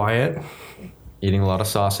 very quiet. Eating a lot of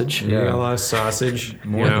sausage. Eating a lot of sausage.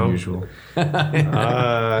 More than usual.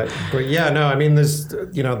 But yeah, no, I mean, there's,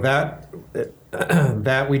 that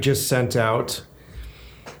we just sent out.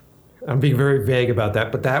 I'm being very vague about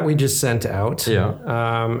that, but that we just sent out. Yeah.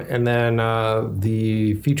 And then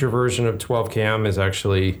the feature version of 12 Cam is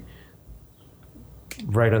actually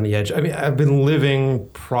right on the edge. I mean, I've been living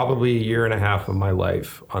probably a year and a half of my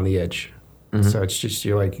life on the edge. Mm-hmm. So it's just,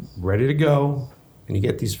 you're like ready to go. And you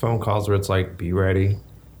get these phone calls where it's like, be ready.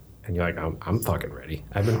 And you're like, I'm fucking ready.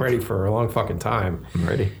 I've been ready for a long fucking time. I'm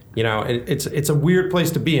ready. It's a weird place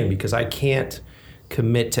to be in because I can't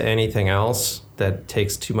commit to anything else that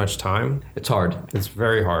takes too much time. It's hard. It's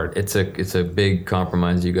very hard. It's a big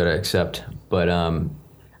compromise you got to accept. But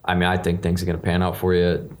I think things are going to pan out for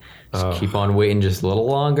you. Just keep on waiting just a little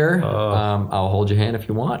longer. I'll hold your hand if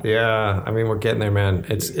you want. Yeah, I mean, we're getting there, man.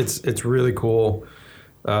 It's really cool.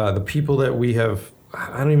 The people that we have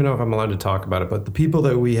I don't even know if I'm allowed to talk about it, but the people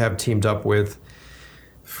that we have teamed up with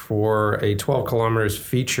for a 12 kilometers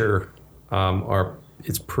feature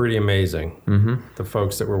it's pretty amazing. Mm-hmm. The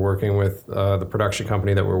folks that we're working with, the production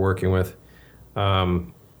company that we're working with.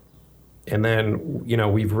 And then,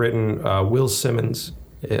 we've written, Will Simmons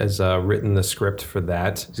has written the script for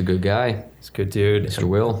that. He's a good guy. He's a good dude. Mr.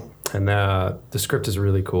 Will. And the script is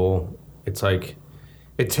really cool. It's like,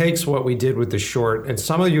 it takes what we did with the short, and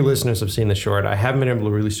some of you listeners have seen the short. I haven't been able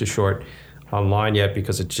to release the short online yet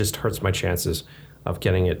because it just hurts my chances of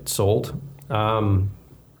getting it sold.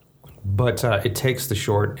 But it takes the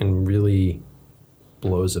short and really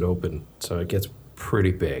blows it open. So it gets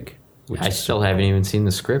pretty big. I still haven't even seen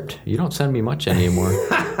the script. You don't send me much anymore.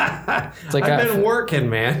 It's like I've been working,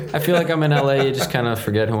 man. I feel like I'm in LA. You just kind of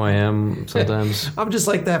forget who I am sometimes. I'm just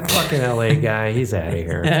like that fucking LA guy. He's out of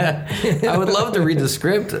here. I would love to read the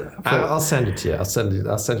script. I'll send it to you. I'll send you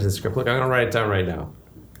the script. Look, I'm gonna write it down right now.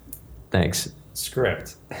 Thanks.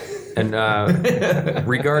 Script. And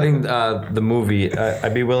regarding the movie,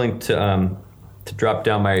 I'd be willing to drop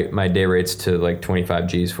down my day rates to like 25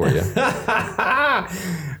 G's for you.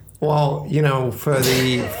 Well, for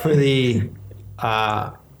the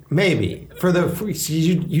maybe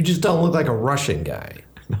you just don't look like a Russian guy.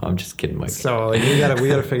 No, I'm just kidding, Mike. So we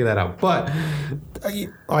gotta figure that out. But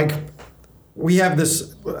like we have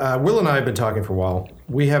this. Will and I have been talking for a while.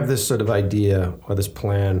 We have this sort of idea or this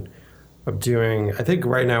plan of doing. I think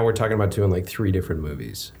right now we're talking about doing like 3 different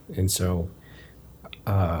movies, and so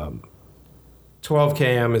 12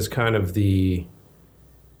 km is kind of the.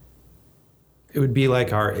 It would be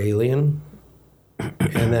like our Alien.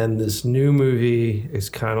 And then this new movie is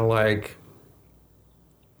kind of like,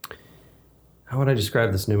 how would I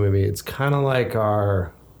describe this new movie? It's kind of like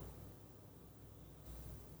our,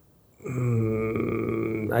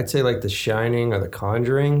 I'd say like The Shining or The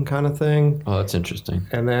Conjuring kind of thing. Oh, that's interesting.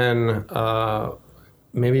 And then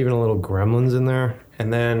maybe even a little Gremlins in there.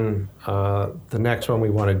 And then the next one we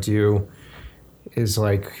want to do is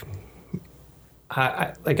like,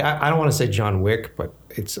 I don't want to say John Wick, but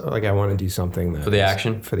it's like I want to do something that for the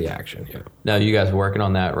action. For the action, yeah. Now, you guys working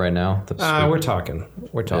on that right now? We're talking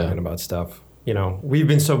about stuff. We've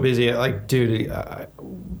been so busy. Like, dude,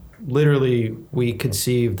 literally, we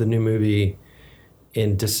conceived the new movie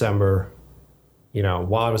in December.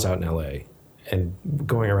 While I was out in LA and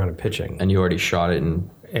going around and pitching. And you already shot it, and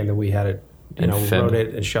then we had it. Wrote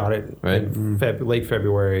it and shot it in late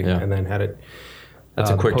February, and then had it. That's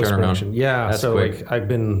a quick turnaround. Yeah, that's so quick. Like I've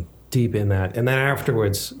been deep in that, and then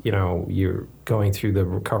afterwards, you're going through the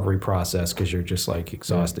recovery process because you're just like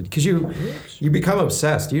exhausted because you become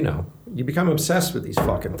obsessed. You become obsessed with these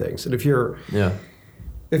fucking things, and if you're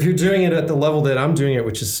doing it at the level that I'm doing it,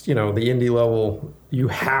 which is the indie level, you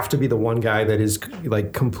have to be the one guy that is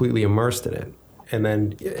like completely immersed in it, and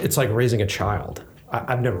then it's like raising a child.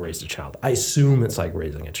 I've never raised a child. I assume it's like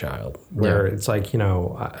raising a child, where it's like I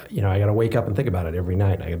got to wake up and think about it every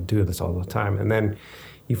night. I got to do this all the time, and then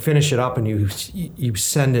you finish it up and you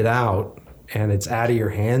send it out, and it's out of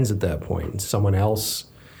your hands at that point. And someone else,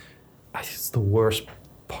 it's the worst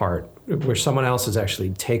part, where someone else is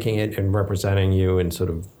actually taking it and representing you and sort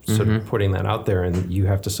of putting that out there, and you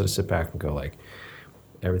have to sort of sit back and go like,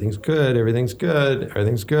 everything's good. Then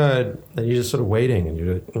you're just sort of waiting, and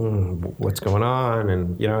you're like, what's going on?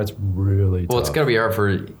 And it's really tough. It's got to be hard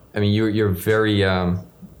for. I mean, you're very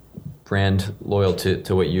brand loyal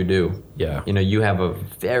to what you do. Yeah. You have a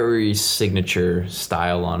very signature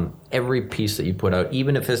style on every piece that you put out,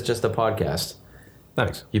 even if it's just a podcast.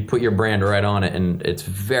 Thanks. You put your brand right on it, and it's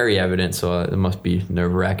very evident. So it must be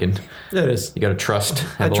nerve-wracking. It is. You got to trust.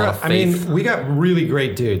 Have a lot of faith. I mean, we got really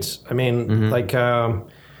great dudes. I mean, like, I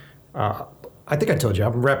think I told you,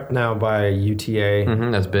 I'm rep now by UTA.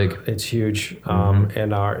 That's big. It's huge.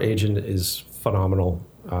 And our agent is phenomenal.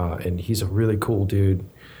 And he's a really cool dude.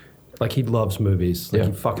 Like, he loves movies. Like,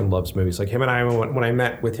 he fucking loves movies. Like, him and I, when I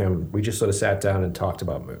met with him, we just sort of sat down and talked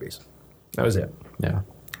about movies. That was it. Yeah.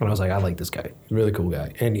 And I was like, I like this guy. He's a really cool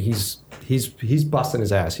guy. And he's busting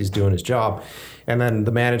his ass. He's doing his job. And then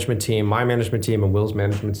the management team, my management team and Will's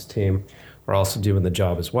management team are also doing the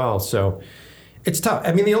job as well. So it's tough.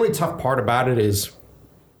 I mean, the only tough part about it is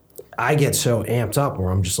I get so amped up where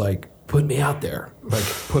I'm just like, put me out there. Like,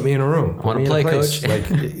 put me in a room. I want to play, coach. Like,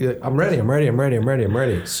 I'm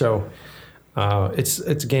ready. So it's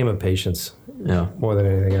a game of patience more than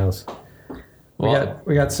anything else.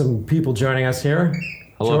 We got some people joining us here.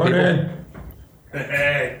 Hello, Jordan. people.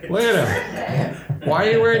 Hey. Look at him. Why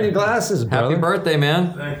are you wearing your glasses, brother? Happy birthday,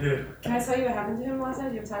 man. Thank you. Can I tell you what happened to him last night?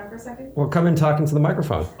 Do you have time for a second? Well, come and talk into the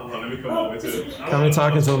microphone. Let me come over to it. Come and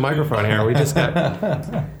talk into the microphone here. We just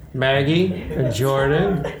got Maggie and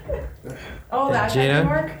Jordan. Oh, that Gina? didn't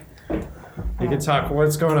work? You can talk.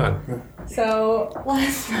 What's going on? So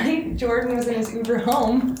last night, Jordan was in his Uber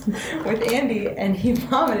home with Andy, and he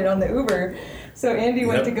vomited on the Uber. So Andy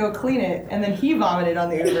went to go clean it, and then he vomited on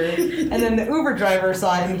the Uber. And then the Uber driver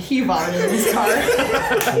saw it, and he vomited in his car.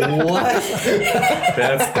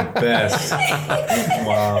 That's the best.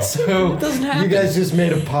 Wow. So you guys just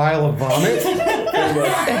made a pile of vomit?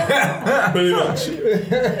 Pretty much.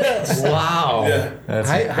 Wow. Yeah. That's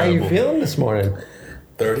How you incredible. feeling this morning?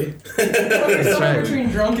 30. Somewhere right. between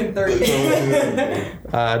drunk and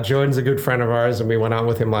 30. Jordan's a good friend of ours, and we went out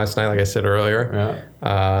with him last night, like I said earlier.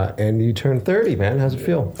 And you turned 30, man. How's it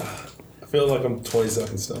feel? I feel like I'm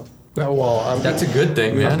 27 still. Oh, well, That's a good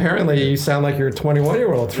thing, man. apparently you sound like you're a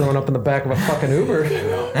 21-year-old thrown up in the back of a fucking Uber.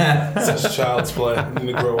 It's just child's play. I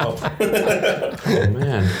need to grow up. Oh,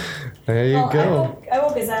 man. There you go. I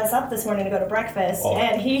woke his ass up this morning to go to breakfast, Oh,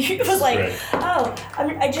 and he was like, great. "Oh,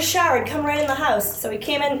 I just showered. Come right in the house." So he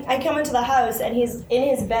came in. I come into the house, and he's in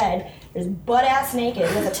his bed. He's butt ass naked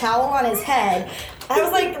with a towel on his head. I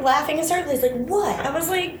was like laughing hysterically. He's like, "What?" I was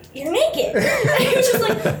like, "You're naked." And he was just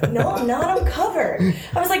like, "No, I'm not. I'm covered."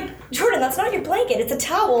 I was like, "Jordan, that's not your blanket. It's a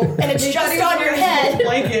towel, and it's He thought just he was on your wearing his head."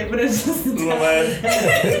 blanket, but it's just the My towel.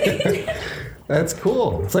 bad. That's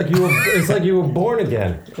cool. It's like you were born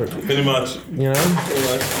again. Pretty much. You know? Pretty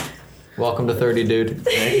much. Welcome to 30, dude.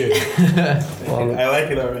 Thank you. I like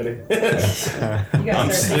it already. You I'm guys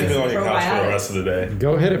are sleeping on your couch for the probiotics. rest of the day.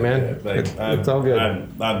 Go hit it, man. Like, It's all good.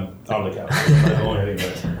 I'm on the couch. I'm not going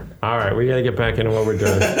anywhere. All right, we got to get back into what we're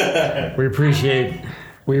doing. We appreciate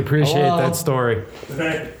that story.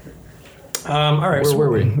 All right, Where so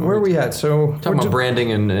were we? Where are we at? So Talking about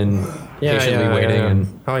branding and patiently waiting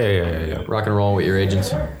and oh yeah. rock and roll with your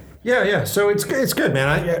agents. Yeah. So it's good,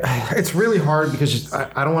 man. It's really hard because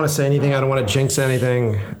I don't want to say anything. I don't want to jinx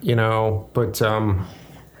anything, you know. But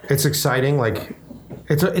it's exciting. Like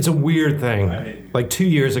it's a weird thing. Like 2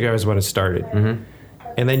 years ago is when it started,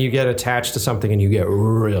 and then you get attached to something and you get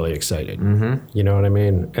really excited. You know what I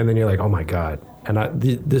mean? And then you're like, oh my god. And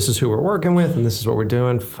this is who we're working with, and this is what we're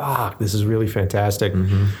doing. Fuck, this is really fantastic.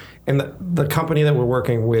 And the company that we're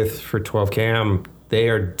working with for 12 Cam, they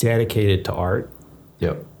are dedicated to art.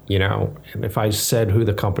 Yep. You know, and if I said who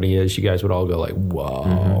the company is, you guys would all go like,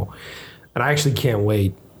 whoa. And I actually can't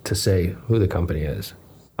wait to say who the company is.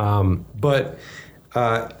 But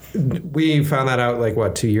we found that out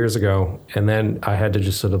like 2 years ago, and then I had to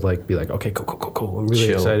just sort of like be like, okay, cool. I'm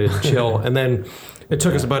really excited, chill. And then it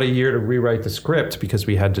took us about a year to rewrite the script because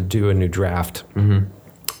we had to do a new draft.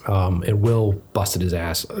 And Will busted his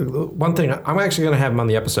ass. One thing, I'm actually going to have him on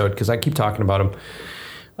the episode because I keep talking about him.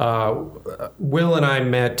 Will and I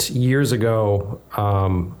met years ago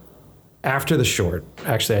after the short.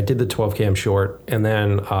 Actually, I did the 12 Cam short, and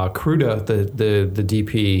then Kruda, the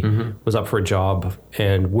DP, was up for a job,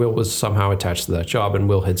 and Will was somehow attached to that job, and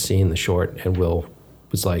Will had seen the short, and Will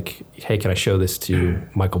was like, hey, can I show this to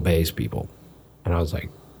Michael Bay's people? And I was like,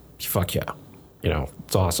 fuck yeah. You know,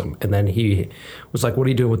 it's awesome. And then he was like, what are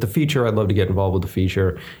you doing with the feature? I'd love to get involved with the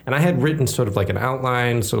feature. And I had written sort of like an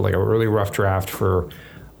outline, sort of like a really rough draft for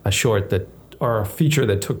a short or a feature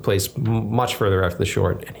that took place much further after the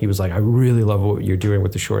short. And he was like, I really love what you're doing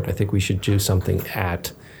with the short. I think we should do something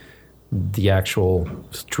at the actual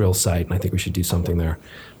drill site. And I think we should do something there.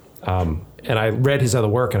 And I read his other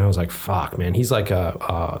work, and I was like, "Fuck, man, he's like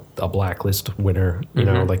a Blacklist winner, you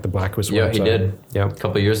know, like the Blacklist." Yeah, website. he did. Yeah, A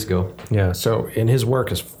couple of years ago. yeah. So, and his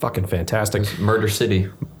work is fucking fantastic. Murder City.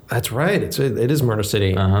 That's right. It is Murder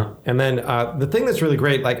City. And then the thing that's really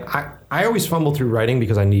great, like I always fumble through writing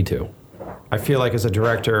because I need to. I feel like as a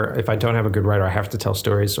director, if I don't have a good writer, I have to tell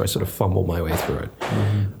stories, so I sort of fumble my way through it.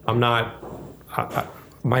 I'm not.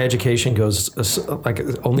 My education goes like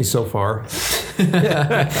only so far.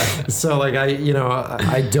 So like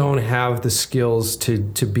I don't have the skills to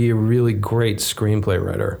be a really great screenplay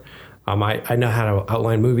writer. I know how to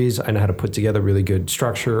outline movies. I know how to put together really good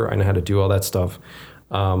structure. I know how to do all that stuff.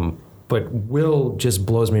 But Will just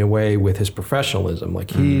blows me away with his professionalism.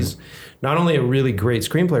 Like he's not only a really great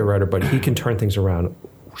screenplay writer, but he can turn things around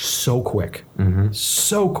so quick.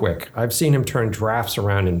 So quick. I've seen him turn drafts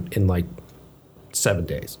around in like 7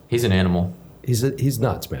 days. He's an animal. He's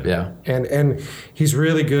nuts, man. Yeah. And he's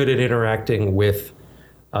really good at interacting with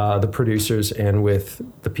the producers and with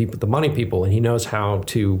the people, the money people, and he knows how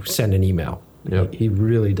to send an email. Yep. He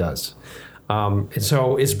really does. And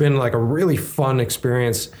so it's been like a really fun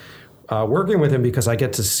experience working with him because I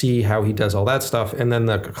get to see how he does all that stuff. And then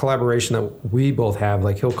the collaboration that we both have,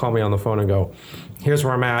 like he'll call me on the phone and go, here's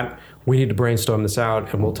where I'm at. We need to brainstorm this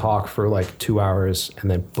out, and we'll talk for like 2 hours,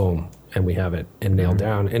 and then boom. and we have it and nailed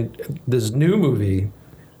down. And this new movie,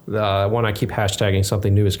 the one I keep hashtagging,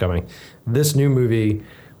 something new is coming. This new movie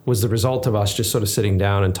was the result of us just sort of sitting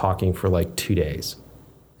down and talking for like 2 days.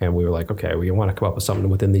 And we were like, okay, we want to come up with something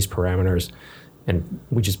within these parameters. And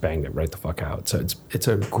we just banged it right the fuck out. So it's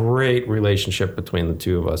a great relationship between the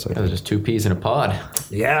two of us. There's just two peas in a pod.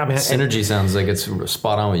 Yeah, man. Synergy sounds like it's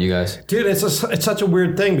spot on with you guys. Dude, it's such a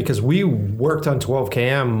weird thing because we worked on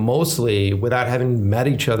 12KM mostly without having met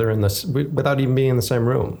each other without even being in the same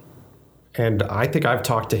room. And I think I've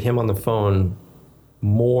talked to him on the phone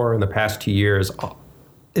more in the past 2 years,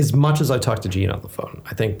 as much as I talked to Gene on the phone.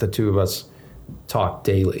 I think the two of us talk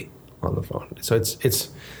daily on the phone. So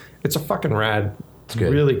it's a fucking rad,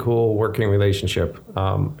 really cool working relationship.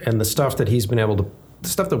 And the stuff that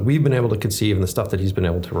we've been able to conceive and the stuff that he's been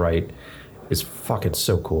able to write is fucking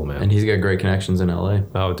so cool, man. And he's got great connections in LA.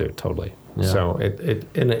 Oh, dude, totally. Yeah. So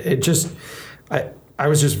I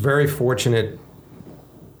was just very fortunate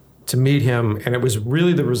to meet him, and it was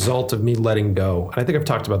really the result of me letting go. And I think I've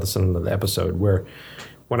talked about this in another episode where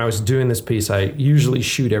when I was doing this piece, I usually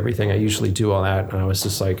shoot everything. I usually do all that. And I was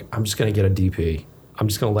just like, I'm just going to get a DP. I'm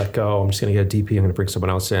just going to let go. I'm just going to get a DP. I'm going to bring someone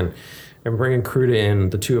else in. And bringing Kruta in,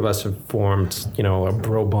 the two of us have formed, a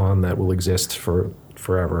bro bond that will exist for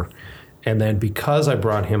forever. And then because I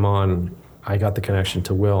brought him on, I got the connection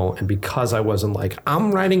to Will. And because I wasn't like,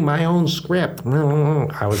 I'm writing my own script,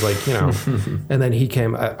 I was like, and then he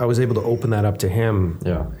came, I was able to open that up to him.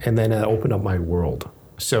 Yeah. And then it opened up my world.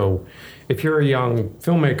 So if you're a young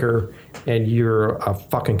filmmaker and you're a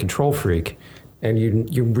fucking control freak and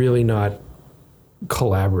you're really not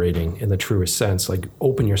collaborating in the truest sense, like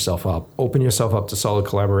open yourself up to solid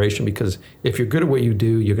collaboration, because if you're good at what you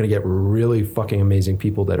do, you're going to get really fucking amazing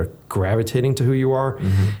people that are gravitating to who you are.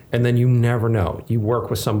 And then you never know, you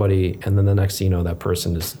work with somebody and then the next thing you know, that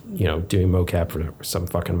person is doing mocap for some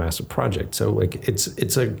fucking massive project. So like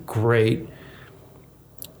it's a great,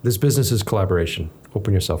 this business is collaboration.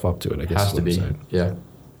 Open yourself up to it, I guess. Has to be. Yeah.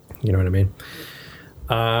 You know what I mean?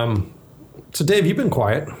 So Dave, you've been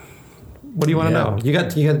quiet. What do you want to know? You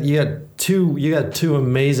got two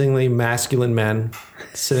amazingly masculine men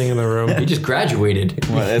sitting in the room. He just graduated.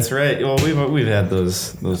 Well, that's right. Well, we've had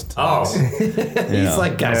those talks. He's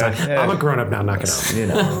like, guys, I'm a grown up now. Knock it out.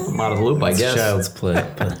 I'm out of the loop, I guess. Child's play.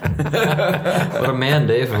 What a man,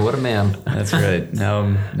 Dave! What a man. That's right. Now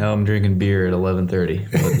I'm drinking beer at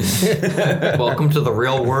 11:30. Welcome to the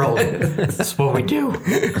real world. That's what we do.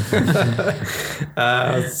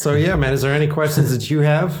 So yeah, man. Is there any questions that you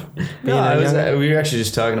have? No, we were actually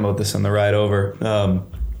just talking about this on the ride over.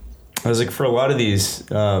 I was like, for a lot of these,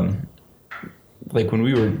 like when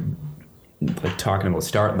we were like talking about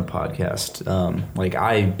starting the podcast, like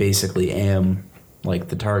I basically am like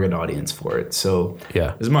the target audience for it. So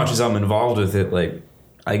yeah, as much as I'm involved with it, like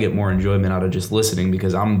I get more enjoyment out of just listening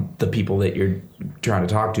because I'm the people that you're trying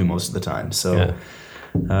to talk to most of the time. So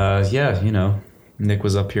Nick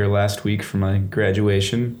was up here last week for my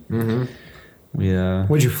graduation. Mm-hmm.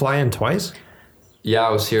 Would you fly in twice? Yeah,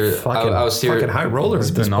 I was here. I was here. Fucking high roller.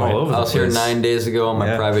 It's been all over. I was here 9 days ago on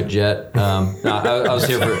my private jet. I was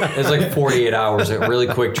here for it was like 48 hours. A really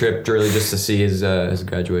quick trip, really just to see his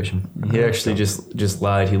graduation. He actually just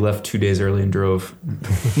lied. He left 2 days early and drove.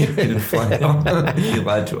 He didn't fly out. He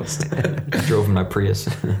lied to us. Drove in my Prius.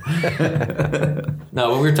 No,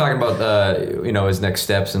 but we were talking about his next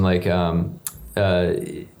steps and like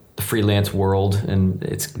the freelance world, and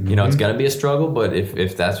it's it's got to be a struggle, but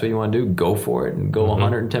if that's what you want to do, go for it and go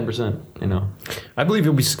 110%. I believe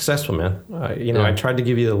you'll be successful, man. I tried to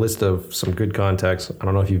give you the list of some good contacts. I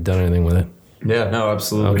don't know if you've done anything with it. Yeah, no,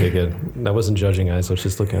 absolutely. Okay, good. That wasn't judging, guys. I was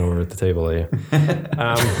just looking over at the table at you.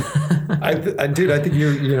 I think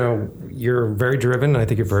you're very driven. I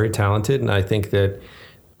think you're very talented, and I think that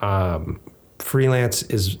freelance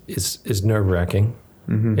is nerve-wracking.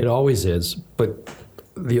 Mm-hmm. It always is, but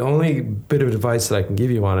the only bit of advice that I can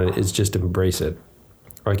give you on it is just embrace it.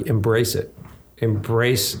 Like, embrace it.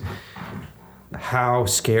 Embrace how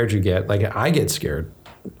scared you get. Like, I get scared.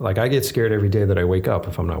 Like, I get scared every day that I wake up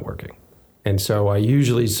if I'm not working. And so I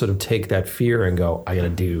usually sort of take that fear and go, I gotta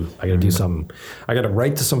do something. I gotta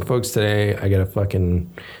write to some folks today. I gotta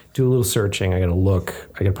fucking do a little searching. I gotta look.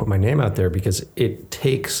 I gotta put my name out there, because it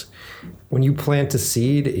takes, when you plant a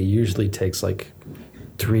seed, it usually takes like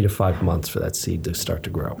 3 to 5 months for that seed to start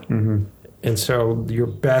to grow. Mm-hmm. And so your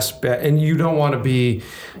best bet, and you don't want to be,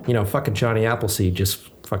 fucking Johnny Appleseed,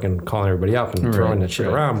 just fucking calling everybody up and throwing that shit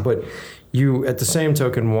around. But you, at the same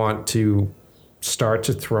token, want to start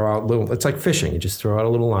to throw out little, it's like fishing. You just throw out a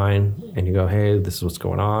little line and you go, hey, this is what's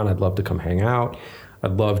going on. I'd love to come hang out.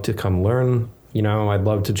 I'd love to come learn. I'd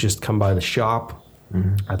love to just come by the shop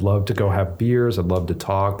I'd love to go have beers. I'd love to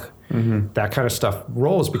talk. That kind of stuff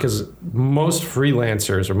rolls because most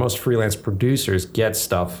freelancers or most freelance producers get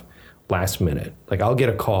stuff last minute. Like I'll get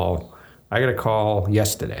a call. I got a call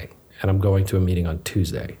yesterday and I'm going to a meeting on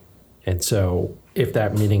Tuesday. And so if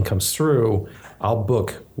that meeting comes through, I'll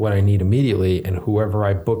book what I need immediately. And whoever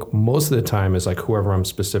I book most of the time is like whoever I'm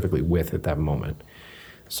specifically with at that moment.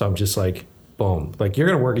 So I'm just like, boom. Like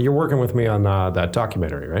you're working with me on that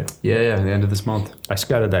documentary, right? Yeah, the end of this month. I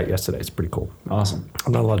scouted that yesterday. It's pretty cool. Awesome.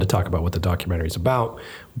 I'm not allowed to talk about what the documentary is about,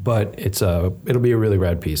 but it'll be a really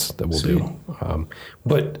rad piece that we'll do.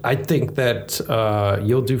 But I think that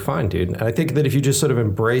you'll do fine, dude. And I think that if you just sort of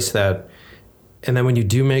embrace that, and then when you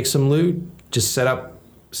do make some loot, just set up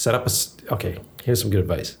okay, here's some good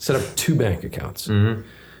advice. Set up 2 bank accounts.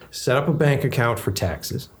 Set up a bank account for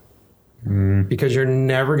taxes. Because you're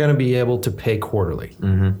never going to be able to pay quarterly.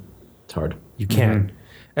 It's hard. You can't.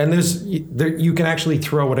 And you can actually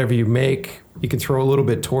throw whatever you make. You can throw a little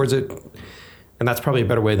bit towards it. And that's probably a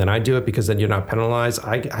better way than I do it because then you're not penalized.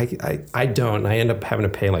 I don't. I end up having to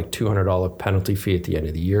pay like $200 penalty fee at the end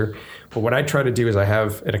of the year. But what I try to do is I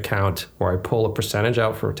have an account where I pull a percentage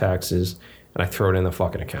out for taxes and I throw it in the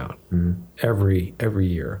fucking account every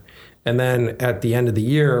year. And then at the end of the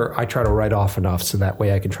year, I try to write off enough so that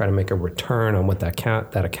way I can try to make a return on what that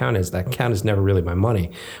account is. That account is never really my money.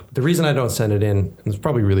 But the reason I don't send it in, and it's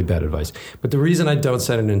probably really bad advice, but the reason I don't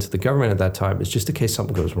send it into the government at that time is just in case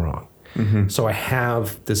something goes wrong. So I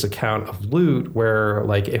have this account of loot where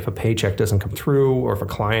like if a paycheck doesn't come through or if a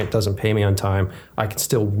client doesn't pay me on time, I can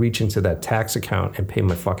still reach into that tax account and pay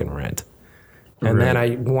my fucking rent. And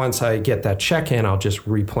then once I get that check in, I'll just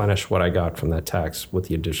replenish what I got from that tax with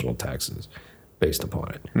the additional taxes based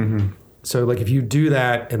upon it. So like if you do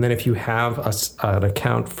that, and then if you have an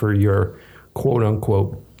account for your quote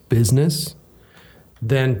unquote business,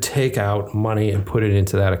 then take out money and put it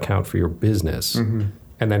into that account for your business.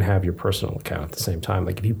 And then have your personal account at the same time.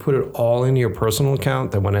 Like if you put it all into your personal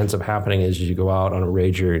account, then what ends up happening is you go out on a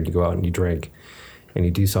rager and you go out and you drink and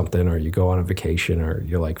you do something, or you go on a vacation, or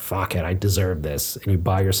you're like, fuck it, I deserve this. And you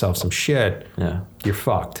buy yourself some shit, you're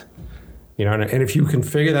fucked. You know, and if you can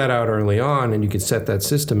figure that out early on and you can set that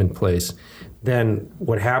system in place, then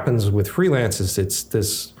what happens with freelance is it's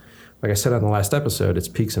this, like I said on the last episode, it's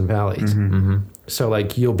peaks and valleys. So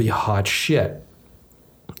like you'll be hot shit.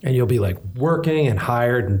 And you'll be like working and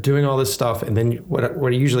hired and doing all this stuff. And then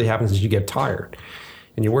what usually happens is you get tired.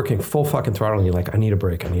 And you're working full fucking throttle and you're like, I need a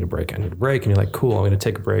break. And you're like, cool, I'm going to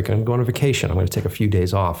take a break. I'm going on vacation. I'm going to take a few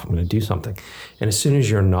days off. I'm going to do something. And as soon as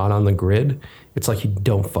you're not on the grid, it's like you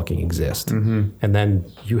don't fucking exist. And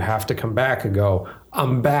then you have to come back and go,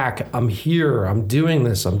 I'm back. I'm here. I'm doing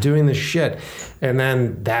this shit. And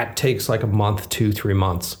then that takes like a month, 2-3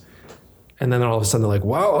 months. And then all of a sudden they're like,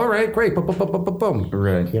 wow, all right, great, boom, boom, boom, boom, boom, boom.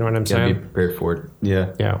 Right. You know what I'm Gotta saying? be prepared for it.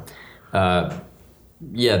 Yeah. I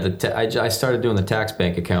started doing the tax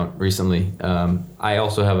bank account recently. I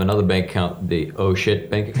also have another bank account, the oh shit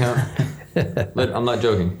bank account. I'm not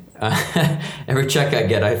joking. Every check I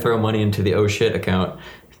get, I throw money into the oh shit account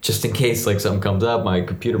just in case like something comes up, my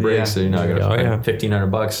computer breaks, so I gotta spend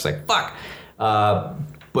 $1,500. It's like fuck.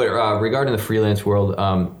 But regarding the freelance world,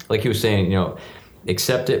 like he was saying,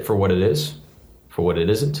 accept it for what it is, for what it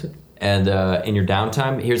isn't, and in your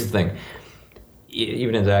downtime, here's the thing.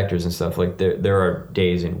 Even as actors and stuff, like there are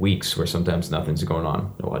days and weeks where sometimes nothing's going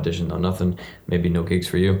on, no audition, no nothing, maybe no gigs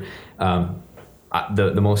for you.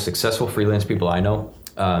 The most successful freelance people I know,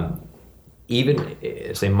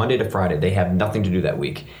 even say Monday to Friday, they have nothing to do that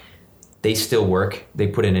week. They still work. They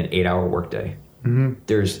put in an 8-hour workday.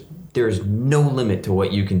 There's no limit to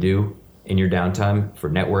what you can do in your downtime for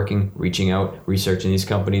networking, reaching out, researching these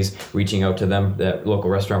companies, reaching out to them, that local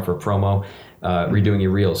restaurant for a promo, redoing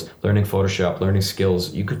your reels, learning Photoshop, learning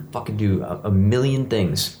skills. You could fucking do a million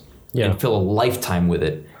things and fill a lifetime with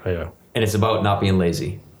it. And it's about not being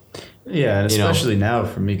lazy. Yeah, and especially now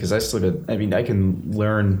for me, because I can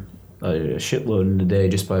learn a shitload in a day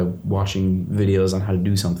just by watching videos on how to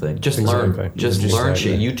do something. Just learn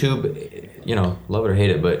shit. YouTube, love it or hate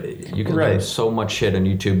it, but you can learn so much shit on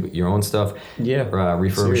YouTube, your own stuff. Yeah.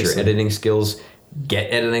 Refurbish your editing skills.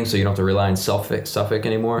 Get editing so you don't have to rely on Suffolk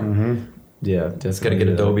anymore. Yeah, that's got to get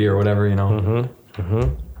Adobe or whatever, Yeah.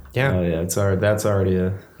 Oh yeah, that's already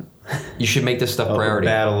a. You should make this stuff priority.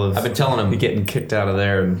 Battle of. I've been telling him getting kicked out of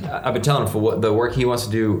there, and I've been telling him for what the work he wants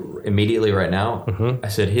to do immediately right now. I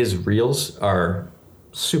said his reels are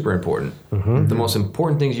super important. The most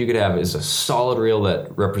important things you could have is a solid reel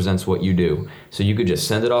that represents what you do. So you could just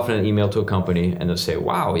send it off in an email to a company, and they'll say,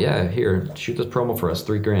 "Wow, yeah, here, shoot this promo for us,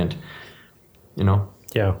 $3,000."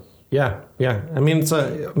 Yeah. Yeah. I mean,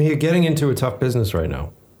 getting into a tough business right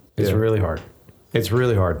now is really hard. It's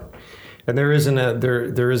really hard, and there isn't a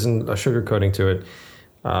sugarcoating to it.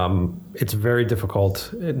 It's very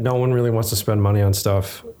difficult. No one really wants to spend money on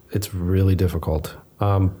stuff. It's really difficult.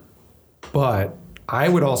 But I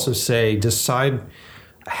would also say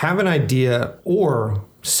have an idea or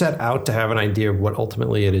set out to have an idea of what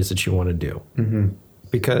ultimately it is that you want to do. Mm-hmm.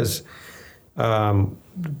 Because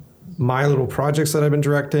my little projects that I've been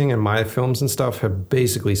directing and my films and stuff have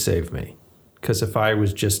basically saved me. Because if I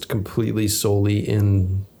was just completely solely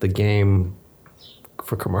in the game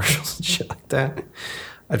for commercials and shit like that,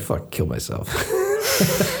 I'd fucking kill myself.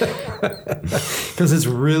 Because it's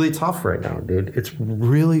really tough right now, dude. It's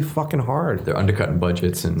really fucking hard. They're undercutting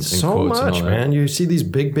budgets and so quotes much, and all that. man. You see these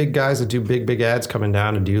big guys that do big ads coming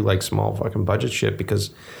down and do like small fucking budget shit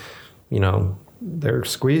because, they're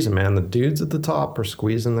squeezing, man. The dudes at the top are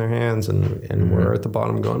squeezing their hands and we're at the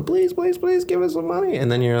bottom going, please give us some money.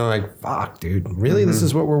 And then you're like, fuck, dude, really? This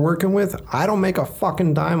is what we're working with? I don't make a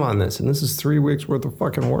fucking dime on this. And this is 3 weeks worth of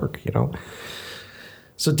fucking work,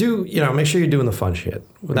 So make sure you're doing the fun shit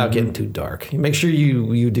without getting too dark. Make sure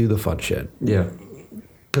you do the fun shit. Yeah.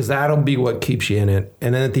 Because that'll be what keeps you in it.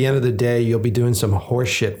 And then at the end of the day, you'll be doing some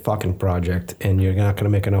horseshit fucking project and you're not going to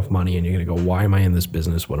make enough money and you're going to go, why am I in this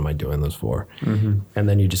business? What am I doing this for? Mm-hmm. And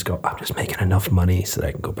then you just go, I'm just making enough money so that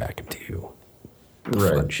I can go back and do the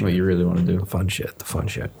fun shit. What you really want to do. The fun shit.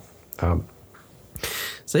 So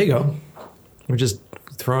there you go. We're just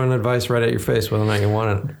throwing advice right at your face whether or not you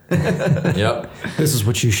want it. Yep. This is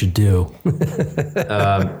what you should do.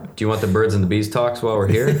 Do you want the birds and the bees talks while we're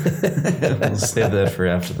here? We'll save that for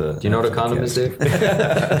after the. Do you know what a condom is, Dave?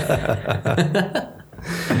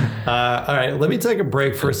 All right, let me take a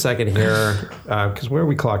break for a second here because where are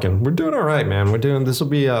we clocking? We're doing all right, man. This will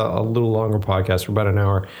be a little longer podcast for about an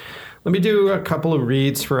hour. Let me do a couple of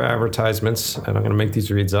reads for advertisements, and I'm going to make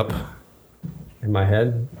these reads up in my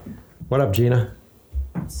head. What up, Gina?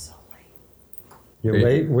 So late. You're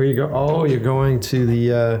late? Where you go? Oh, you're going to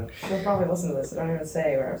the... She'll probably listen to this. I don't even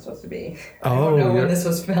say where I'm supposed to be. I Oh, don't know when you're- this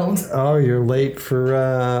was filmed. Oh, you're late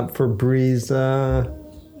for Bree's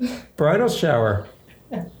bridal shower.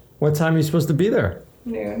 What time are you supposed to be there?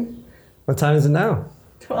 Noon. What time is it now?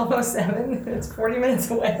 12:07. It's 40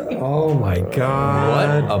 minutes away. Oh, my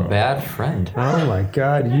God. What a bad friend. Oh, my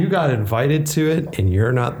God. You got invited to it, and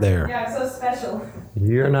you're not there. Yeah, I'm so special.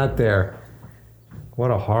 You're not there. What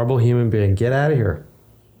a horrible human being. Get out of here.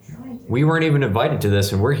 We weren't even invited to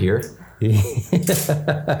this, and we're here. I just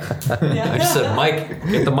said, Mike,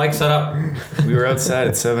 get the mic set up. We were outside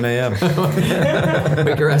at 7 a.m.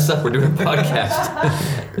 Wake your ass up. We're doing a podcast.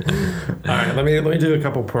 All right, let me do a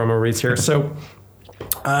couple promo reads here. So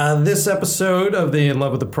this episode of the In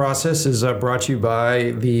Love with the Process is brought to you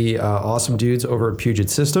by the awesome dudes over at Puget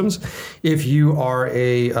Systems. If you are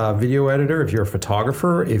a video editor, if you're a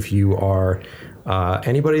photographer, if you are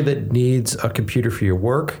anybody that needs a computer for your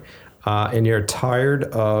work, and you're tired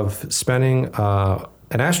of spending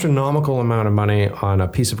an astronomical amount of money on a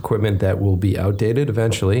piece of equipment that will be outdated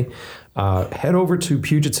eventually, head over to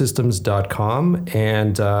PugetSystems.com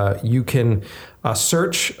and you can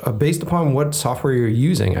search based upon what software you're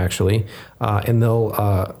using, actually, and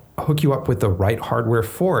they'll hook you up with the right hardware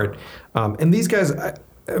for it. And these guys,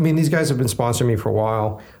 these guys have been sponsoring me for a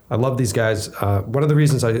while. I love these guys. One of the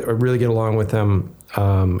reasons I really get along with them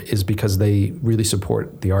is because they really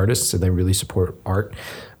support the artists and they really support art.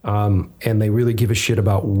 And they really give a shit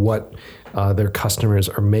about what their customers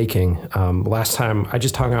are making. Last time I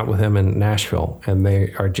just hung out with them in Nashville, and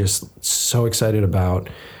they are just so excited about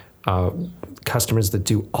customers that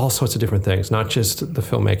do all sorts of different things, not just the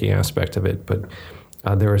filmmaking aspect of it, but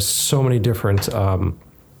there are so many different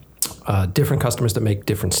customers that make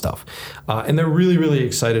different stuff. And they're really, really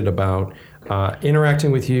excited about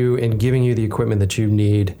interacting with you and giving you the equipment that you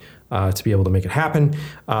need to be able to make it happen.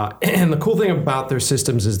 And the cool thing about their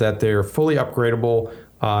systems is that they're fully upgradable.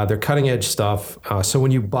 They're cutting edge stuff. So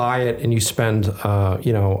when you buy it and you spend,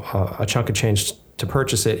 a chunk of change to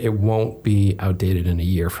purchase it, it won't be outdated in a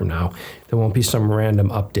year from now. There won't be some random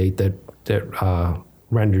update that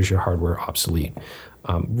renders your hardware obsolete.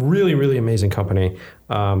 Really, really amazing company.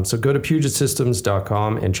 So go to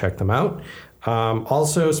PugetSystems.com and check them out.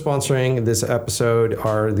 Also sponsoring this episode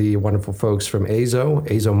are the wonderful folks from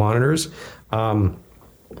Azo Monitors. I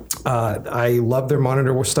love their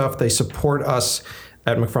monitor stuff. They support us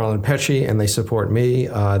at McFarland Petchy, and they support me.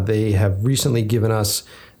 They have recently given us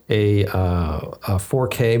a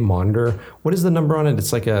 4K monitor. What is the number on it?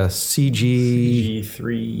 It's like a CG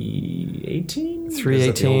 318?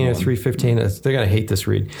 318 or 315. They're going to hate this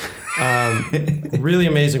read. Really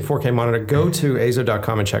amazing 4K monitor. Go to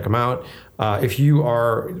azo.com and check them out. If you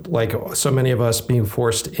are, like so many of us, being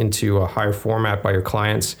forced into a higher format by your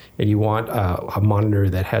clients and you want a monitor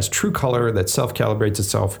that has true color, that self-calibrates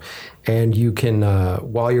itself, and you can,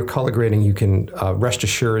 while you're color grading, you can rest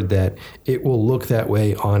assured that it will look that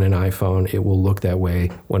way on an iPhone. It will look that way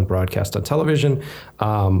when broadcast on television.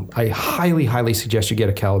 I highly, highly suggest you get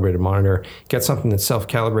a calibrated monitor. Get something that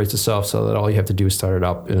self-calibrates itself so that all you have to do is start it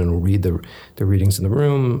up and it'll read the readings in the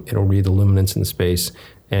room. It'll read the luminance in the space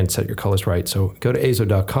and set your colors right. So go to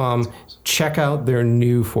azo.com, check out their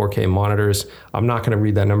new 4K monitors. I'm not going to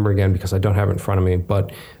read that number again because I don't have it in front of me,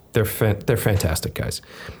 but they're fantastic, guys.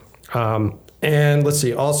 And let's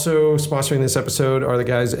see, also sponsoring this episode are the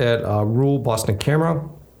guys at Rule Boston Camera.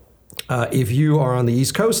 If you are on the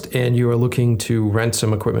East Coast and you are looking to rent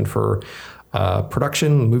some equipment for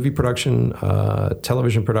production, movie production,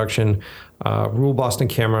 television production, Rule Boston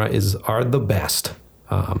Camera are the best.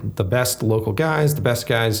 The best local guys, the best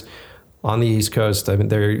guys on the East Coast. I mean,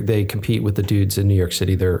 they compete with the dudes in New York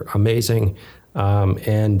City. They're amazing.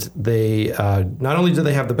 And they not only do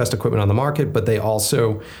they have the best equipment on the market, but they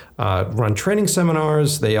also run training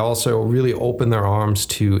seminars. They also really open their arms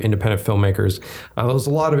to independent filmmakers. There's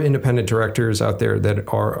a lot of independent directors out there that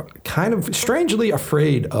are kind of strangely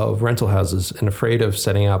afraid of rental houses and afraid of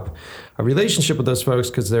setting up a relationship with those folks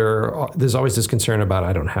because there's always this concern about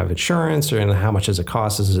I don't have insurance or how much does it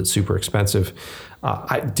cost? Is it super expensive?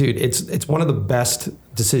 Dude, it's one of the best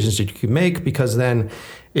decisions that you can make because then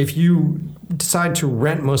if you decide to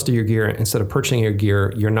rent most of your gear instead of purchasing your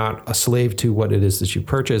gear, you're not a slave to what it is that you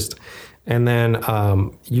purchased. And then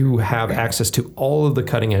you have access to all of the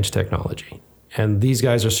cutting edge technology. And these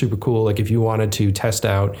guys are super cool. Like if you wanted to test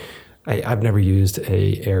out, I've never used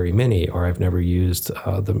a Arri Mini or I've never used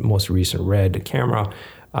the most recent Red camera.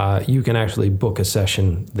 You can actually book a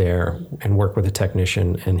session there and work with a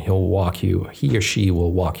technician and he or she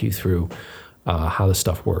will walk you through how the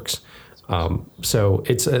stuff works. So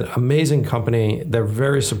it's an amazing company. They're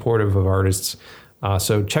very supportive of artists.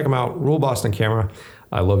 So check them out, Rule Boston Camera.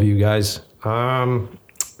 I love you guys.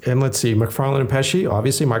 And let's see, McFarlane and Pesci,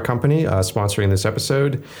 obviously my company, sponsoring this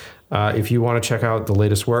episode. If you want to check out the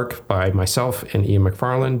latest work by myself and Ian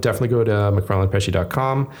McFarlane, definitely go to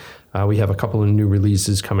McFarlanePesci.com. We have a couple of new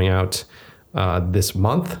releases coming out this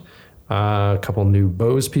month. A couple new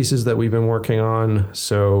Bose pieces that we've been working on.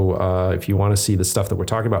 So if you want to see the stuff that we're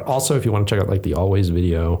talking about, also if you want to check out like the Always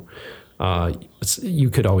video, you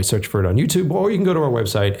could always search for it on YouTube, or you can go to our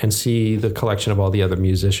website and see the collection of all the other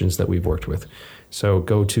musicians that we've worked with. So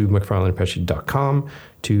go to McFarlanePesci.com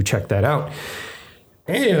to check that out.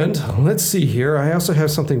 And let's see here. I also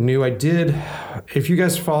have something new. If you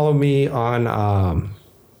guys follow me on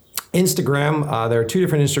Instagram, there are two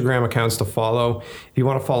different Instagram accounts to follow. If you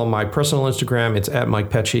want to follow my personal Instagram, it's at Mike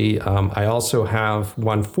Pesci. I also have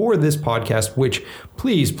one for this podcast, which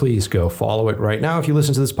please go follow it right now. If you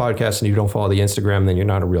listen to this podcast and you don't follow the Instagram, then you're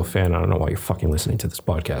not a real fan. I don't know why you're fucking listening to this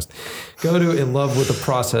podcast. Go to In Love with the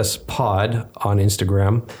Process Pod on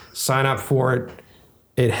Instagram. Sign up for it.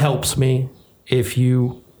 It helps me. If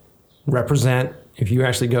you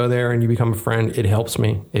actually go there and you become a friend, it helps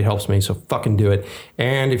me. So fucking do it.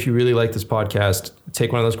 And if you really like this podcast,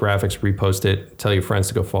 take one of those graphics, repost it, tell your friends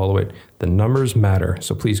to go follow it. The numbers matter.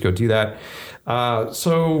 So please go do that.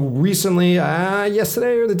 So recently,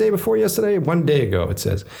 yesterday or the day before yesterday, 1 day ago, it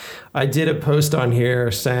says, I did a post on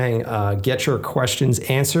here saying, get your questions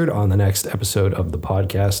answered on the next episode of the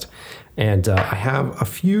podcast. And I have a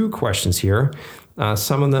few questions here.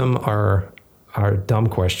 Some of them are dumb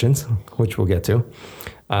questions, which we'll get to,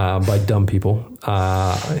 by dumb people,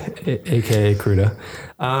 aka Cruda.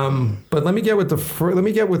 But let me get with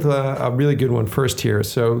a really good one first here.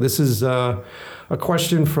 So this is a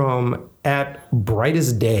question from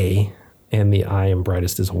 @brightestday, and the I in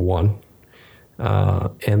brightest is 1.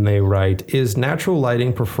 And they write, is natural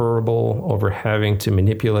lighting preferable over having to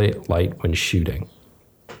manipulate light when shooting?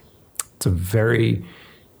 It's a very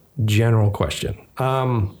general question.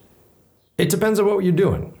 It depends on what you're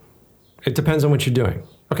doing.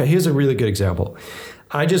 Okay, here's a really good example.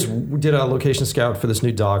 I just did a location scout for this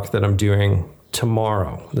new doc that I'm doing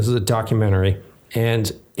tomorrow. This is a documentary.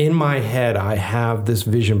 And in my head, I have this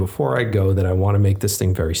vision before I go that I want to make this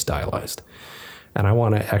thing very stylized. And I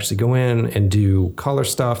want to actually go in and do color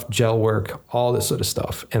stuff, gel work, all this sort of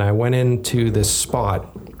stuff. And I went into this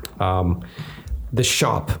spot, the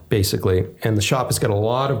shop, basically. And the shop has got a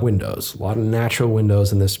lot of windows, a lot of natural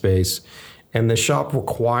windows in this space. And the shop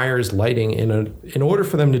requires lighting in order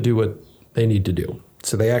for them to do what they need to do.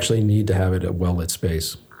 So they actually need to have it a well-lit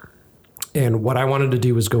space. And what I wanted to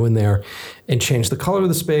do was go in there and change the color of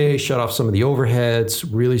the space, shut off some of the overheads,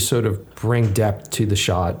 really sort of bring depth to the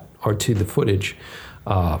shot or to the footage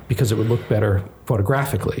because it would look better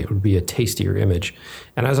photographically. It would be a tastier image.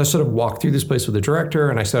 And as I sort of walked through this place with the director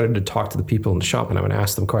and I started to talk to the people in the shop and I would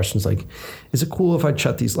ask them questions like, is it cool if I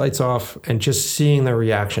shut these lights off? And just seeing their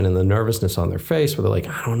reaction and the nervousness on their face where they're like,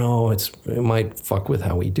 I don't know, it might fuck with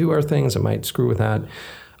how we do our things. It might screw with that.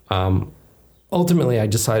 Ultimately, I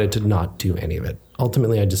decided to not do any of it.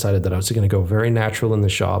 Ultimately, I decided that I was going to go very natural in the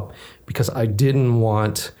shop because I didn't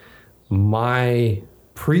want my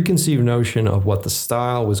preconceived notion of what the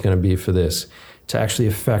style was going to be for this to actually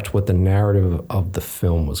affect what the narrative of the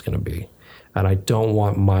film was going to be. And I don't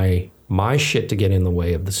want my shit to get in the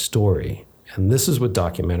way of the story. And this is with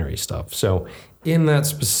documentary stuff. So in that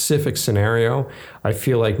specific scenario, I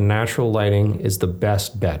feel like natural lighting is the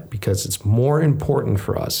best bet because it's more important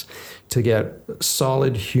for us to get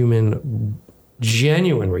solid human,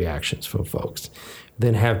 genuine reactions from folks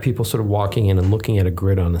than have people sort of walking in and looking at a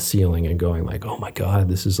grid on the ceiling and going like, oh my God,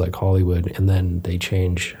 this is like Hollywood. And then they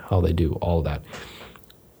change how they do all of that.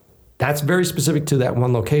 That's very specific to that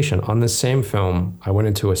one location. On this same film, I went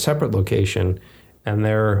into a separate location and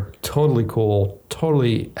they're totally cool,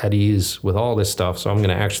 totally at ease with all this stuff. So I'm going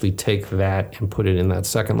to actually take that and put it in that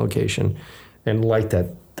second location and light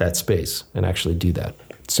that space and actually do that.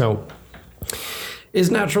 So is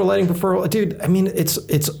natural lighting preferable? Dude, I mean,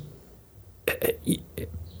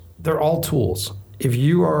 they're all tools. If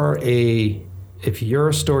you're a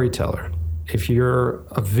storyteller, if you're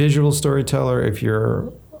a visual storyteller, if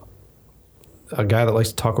you're a guy that likes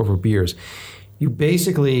to talk over beers, you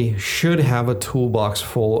basically should have a toolbox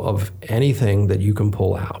full of anything that you can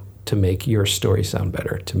pull out to make your story sound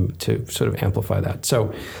better, to sort of amplify that.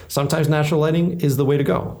 So sometimes natural lighting is the way to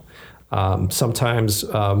go. Sometimes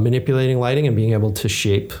manipulating lighting and being able to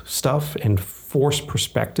shape stuff and force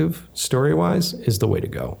perspective story-wise is the way to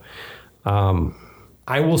go.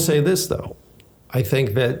 I will say this, though. I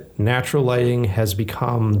think that natural lighting has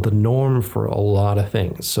become the norm for a lot of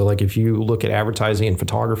things. So like if you look at advertising and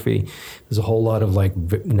photography, there's a whole lot of like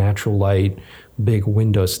natural light, big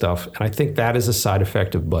window stuff. And I think that is a side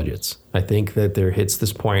effect of budgets. I think that there hits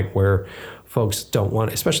this point where folks don't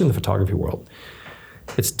want, especially in the photography world,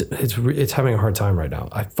 it's having a hard time right now.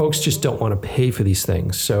 Folks just don't want to pay for these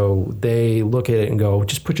things. So they look at it and go,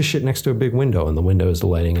 just put your shit next to a big window, and the window is the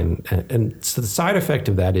lighting. And so the side effect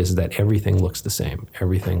of that is that everything looks the same.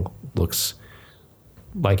 Everything looks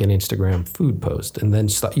like an Instagram food post. And then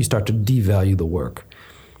you start to devalue the work.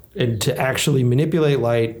 And to actually manipulate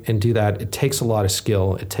light and do that, it takes a lot of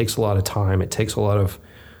skill. It takes a lot of time. It takes a lot of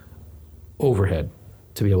overhead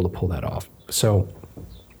to be able to pull that off. So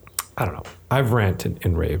I don't know. I've ranted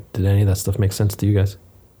and raved. Did any of that stuff make sense to you guys?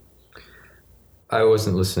 I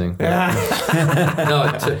wasn't listening.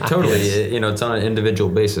 No, totally. It's on an individual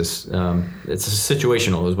basis. It's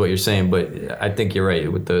situational, is what you're saying. But I think you're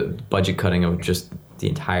right with the budget cutting of just the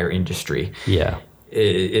entire industry. Yeah,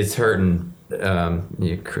 it's hurting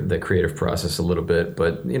the creative process a little bit.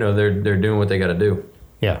 But they're doing what they got to do.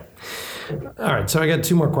 Yeah. All right, so I got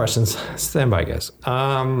two more questions. Stand by, guys.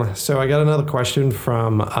 So I got another question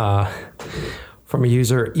from a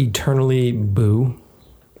user, Eternally Boo,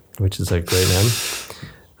 which is a great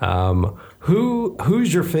name.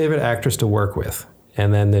 Who's your favorite actress to work with?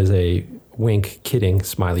 And then there's a wink, kidding,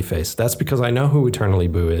 smiley face. That's because I know who Eternally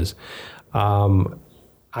Boo is.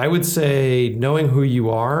 I would say, knowing who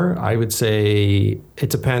you are, I would say it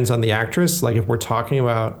depends on the actress. Like if we're talking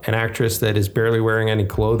about an actress that is barely wearing any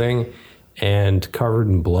clothing and covered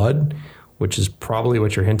in blood, which is probably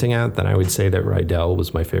what you're hinting at, then I would say that Rydell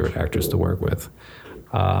was my favorite actress to work with.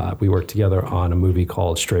 We worked together on a movie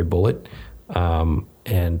called Stray Bullet,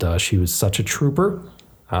 and she was such a trooper.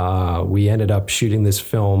 We ended up shooting this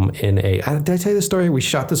film in did I tell you the story? We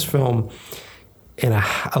shot this film in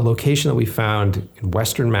a location that we found in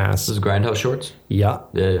Western Mass. This is Grindhouse Shorts? Yeah.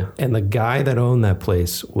 Yeah. And the guy that owned that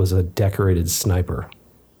place was a decorated sniper.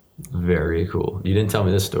 Very cool. You didn't tell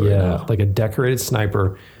me this story. Yeah, no. Like a decorated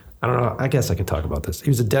sniper. I don't know. I guess I could talk about this.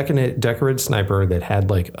 He was a decorated sniper that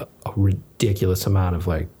had like a ridiculous amount of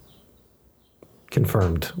like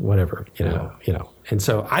confirmed whatever, you know. And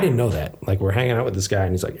so I didn't know that. Like we're hanging out with this guy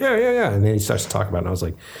and he's like, yeah. And then he starts to talk about it and I was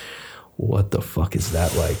like, what the fuck is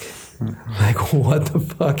that like? Like, what the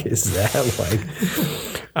fuck is that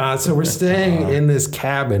like? So we're staying in this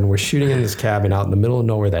cabin. We're shooting in this cabin out in the middle of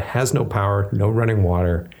nowhere that has no power, no running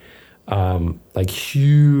water, like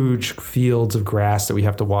huge fields of grass that we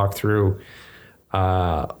have to walk through.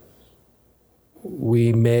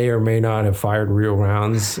 we may or may not have fired real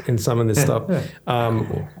rounds in some of this stuff.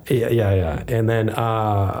 Yeah. And then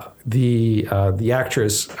the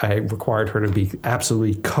actress, I required her to be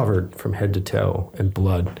absolutely covered from head to toe in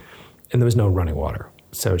blood, and there was no running water,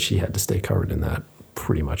 so she had to stay covered in that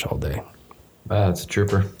pretty much all day. That's a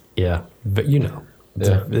trooper. Yeah, but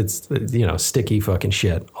it's sticky fucking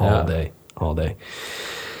shit all day.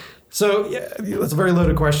 So yeah, that's a very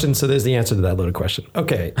loaded question. So there's the answer to that loaded question.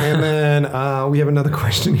 Okay, and then we have another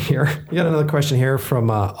question here. We got another question here from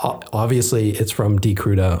obviously it's from D.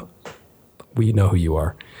 Cruda. We know who you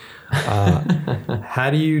are. How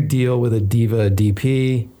do you deal with a diva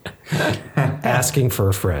DP asking for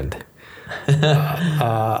a friend?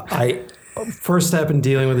 First step in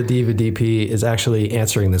dealing with a diva DP is actually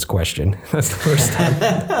answering this question. That's the first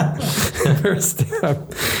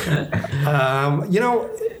step.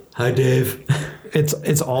 Hi, Dave.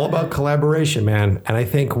 It's all about collaboration, man. And I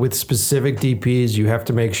think with specific DPs, you have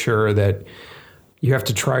to make sure that you have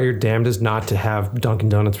to try your damnedest not to have Dunkin'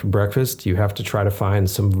 Donuts for breakfast. You have to try to find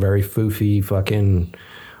some very foofy fucking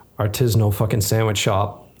artisanal fucking sandwich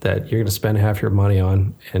shop that you're going to spend half your money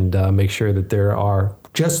on, and make sure that there are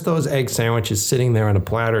just those egg sandwiches sitting there on a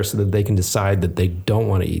platter so that they can decide that they don't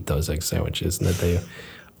want to eat those egg sandwiches and that they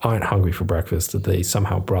aren't hungry for breakfast, that they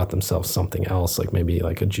somehow brought themselves something else, like maybe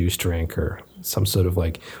like a juice drink or some sort of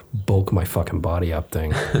like bulk my fucking body up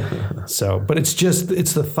thing. But it's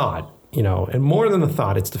the thought, and more than the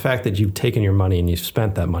thought, it's the fact that you've taken your money and you've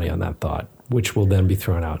spent that money on that thought, which will then be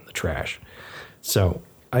thrown out in the trash. So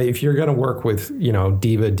if you're going to work with,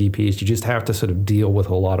 diva DPs, you just have to sort of deal with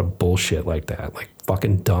a lot of bullshit like that, like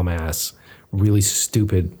fucking dumbass, really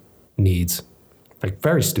stupid needs. Like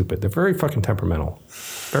very stupid. They're very fucking temperamental.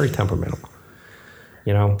 Very temperamental.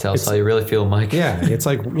 Tell us how you really feel, Mike. Yeah, it's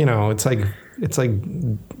like it's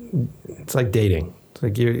like dating. It's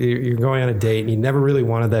like you're going on a date and you never really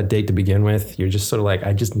wanted that date to begin with. You're just sort of like,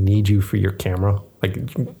 I just need you for your camera. Like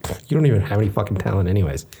you don't even have any fucking talent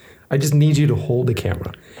anyways. I just need you to hold the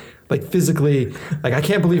camera. Like physically, like I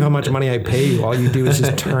can't believe how much money I pay you. All you do is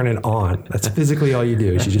just turn it on. That's physically all you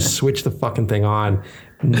do is you just switch the fucking thing on,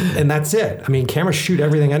 and that's it. I mean, cameras shoot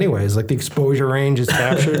everything anyways. Like the exposure range is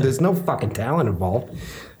captured. There's no fucking talent involved.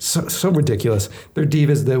 So ridiculous. They're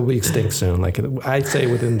divas. They'll be extinct soon. Like I'd say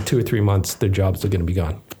within 2 or 3 months, their jobs are going to be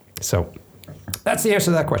gone. So that's the answer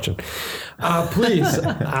to that question. Please,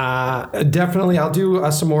 definitely, I'll do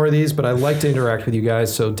some more of these, but I like to interact with you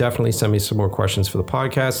guys, so definitely send me some more questions for the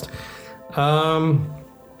podcast.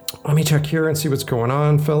 Let me check here and see what's going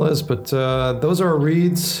on, fellas, but those are our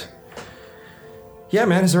reads. Yeah,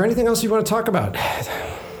 man, is there anything else you want to talk about? I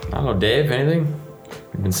don't know, Dave, anything?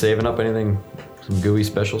 You've been saving up anything? Some gooey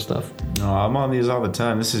special stuff? No, I'm on these all the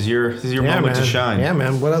time. This is your moment to shine. Yeah,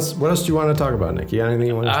 man. What else do you want to talk about, Nick? You got anything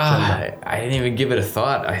you want to talk about? I didn't even give it a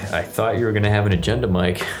thought. I thought you were going to have an agenda,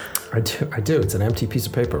 Mike. I do. It's an empty piece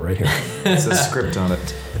of paper right here. It's a script on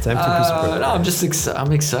it. It's an empty piece of paper. No,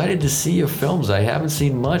 I'm excited to see your films. I haven't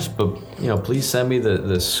seen much, but please send me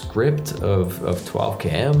the script of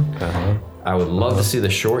 12KM. Uh-huh. I would love to see the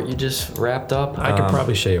short you just wrapped up. I could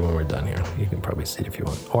probably show you when we're done here. You can probably see it if you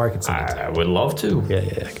want, or I could send it to you. I would love to. Yeah,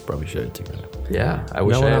 I could probably show it to you. Yeah, I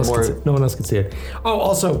wish I had more. No one else can see it. Oh,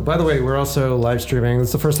 also, by the way, we're also live streaming. This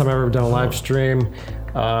is the first time I've ever done a live stream.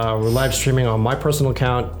 We're live streaming on my personal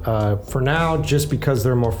account for now, just because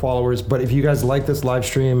there are more followers. But if you guys like this live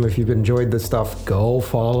stream, if you've enjoyed this stuff, go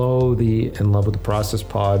follow the In Love with the Process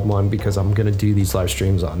Pod one, because I'm going to do these live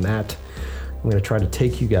streams on that. I'm going to try to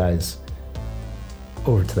take you guys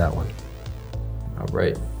over to that one. All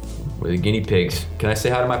right. We're the guinea pigs. Can I say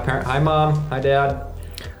hi to my parent? Hi, Mom. Hi, Dad.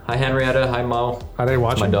 Hi, Henrietta. Hi, Mo. Are they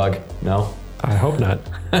watching? My dog. No. I hope not.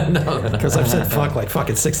 No. Because I've said fuck like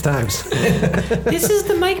fucking 6 times. This is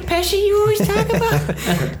the Mike Pesci you always talk about?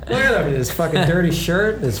 Look at him. His fucking dirty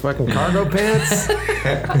shirt, his fucking cargo pants.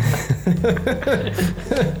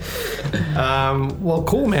 Well,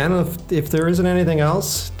 cool, man. If there isn't anything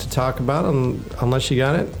else to talk about, unless you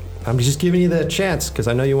got it, I'm just giving you that chance because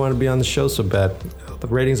I know you want to be on the show so bad. The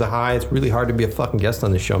ratings are high. It's really hard to be a fucking guest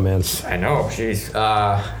on this show, man. I know. Jeez.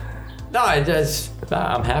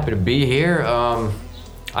 I'm happy to be here.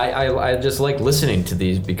 I just like listening to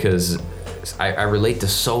these because I relate to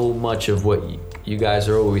so much of what you guys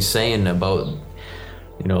are always saying about,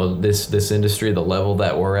 this industry, the level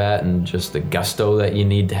that we're at, and just the gusto that you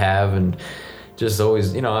need to have, and just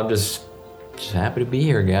always, I'm just happy to be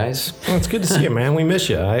here, guys. Well, it's good to see you, man. We miss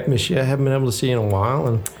you. I miss you. I haven't been able to see you in a while,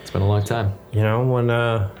 and it's been a long time. When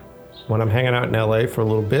I'm hanging out in LA for a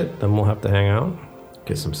little bit, then we'll have to hang out.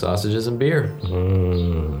 Get some sausages and beer.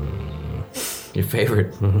 Your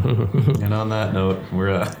favorite. And on that note, we're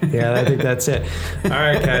Yeah, I think that's it. All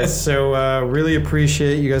right, guys. So really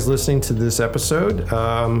appreciate you guys listening to this episode.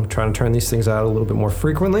 Trying to turn these things out a little bit more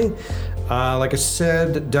frequently. Like I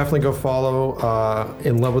said, definitely go follow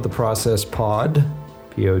In Love with the Process Pod,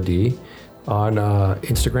 P-O-D, on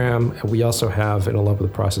Instagram. We also have In Love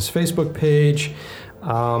with the Process Facebook page.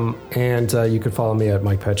 And you can follow me at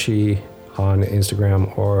Mike Pecci on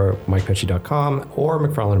Instagram or MikePecci.com or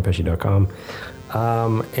McFarlandandPecci.com.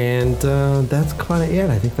 And that's kind of it.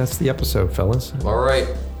 I think that's the episode, fellas. All right.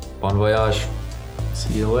 Bon voyage.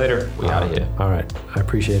 see you later. We out of here. All right. I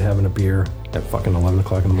appreciate having a beer at fucking 11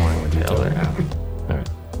 o'clock in the morning with you. Hell yeah. All right.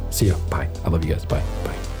 See you. Bye. I love you guys. Bye.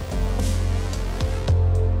 Bye.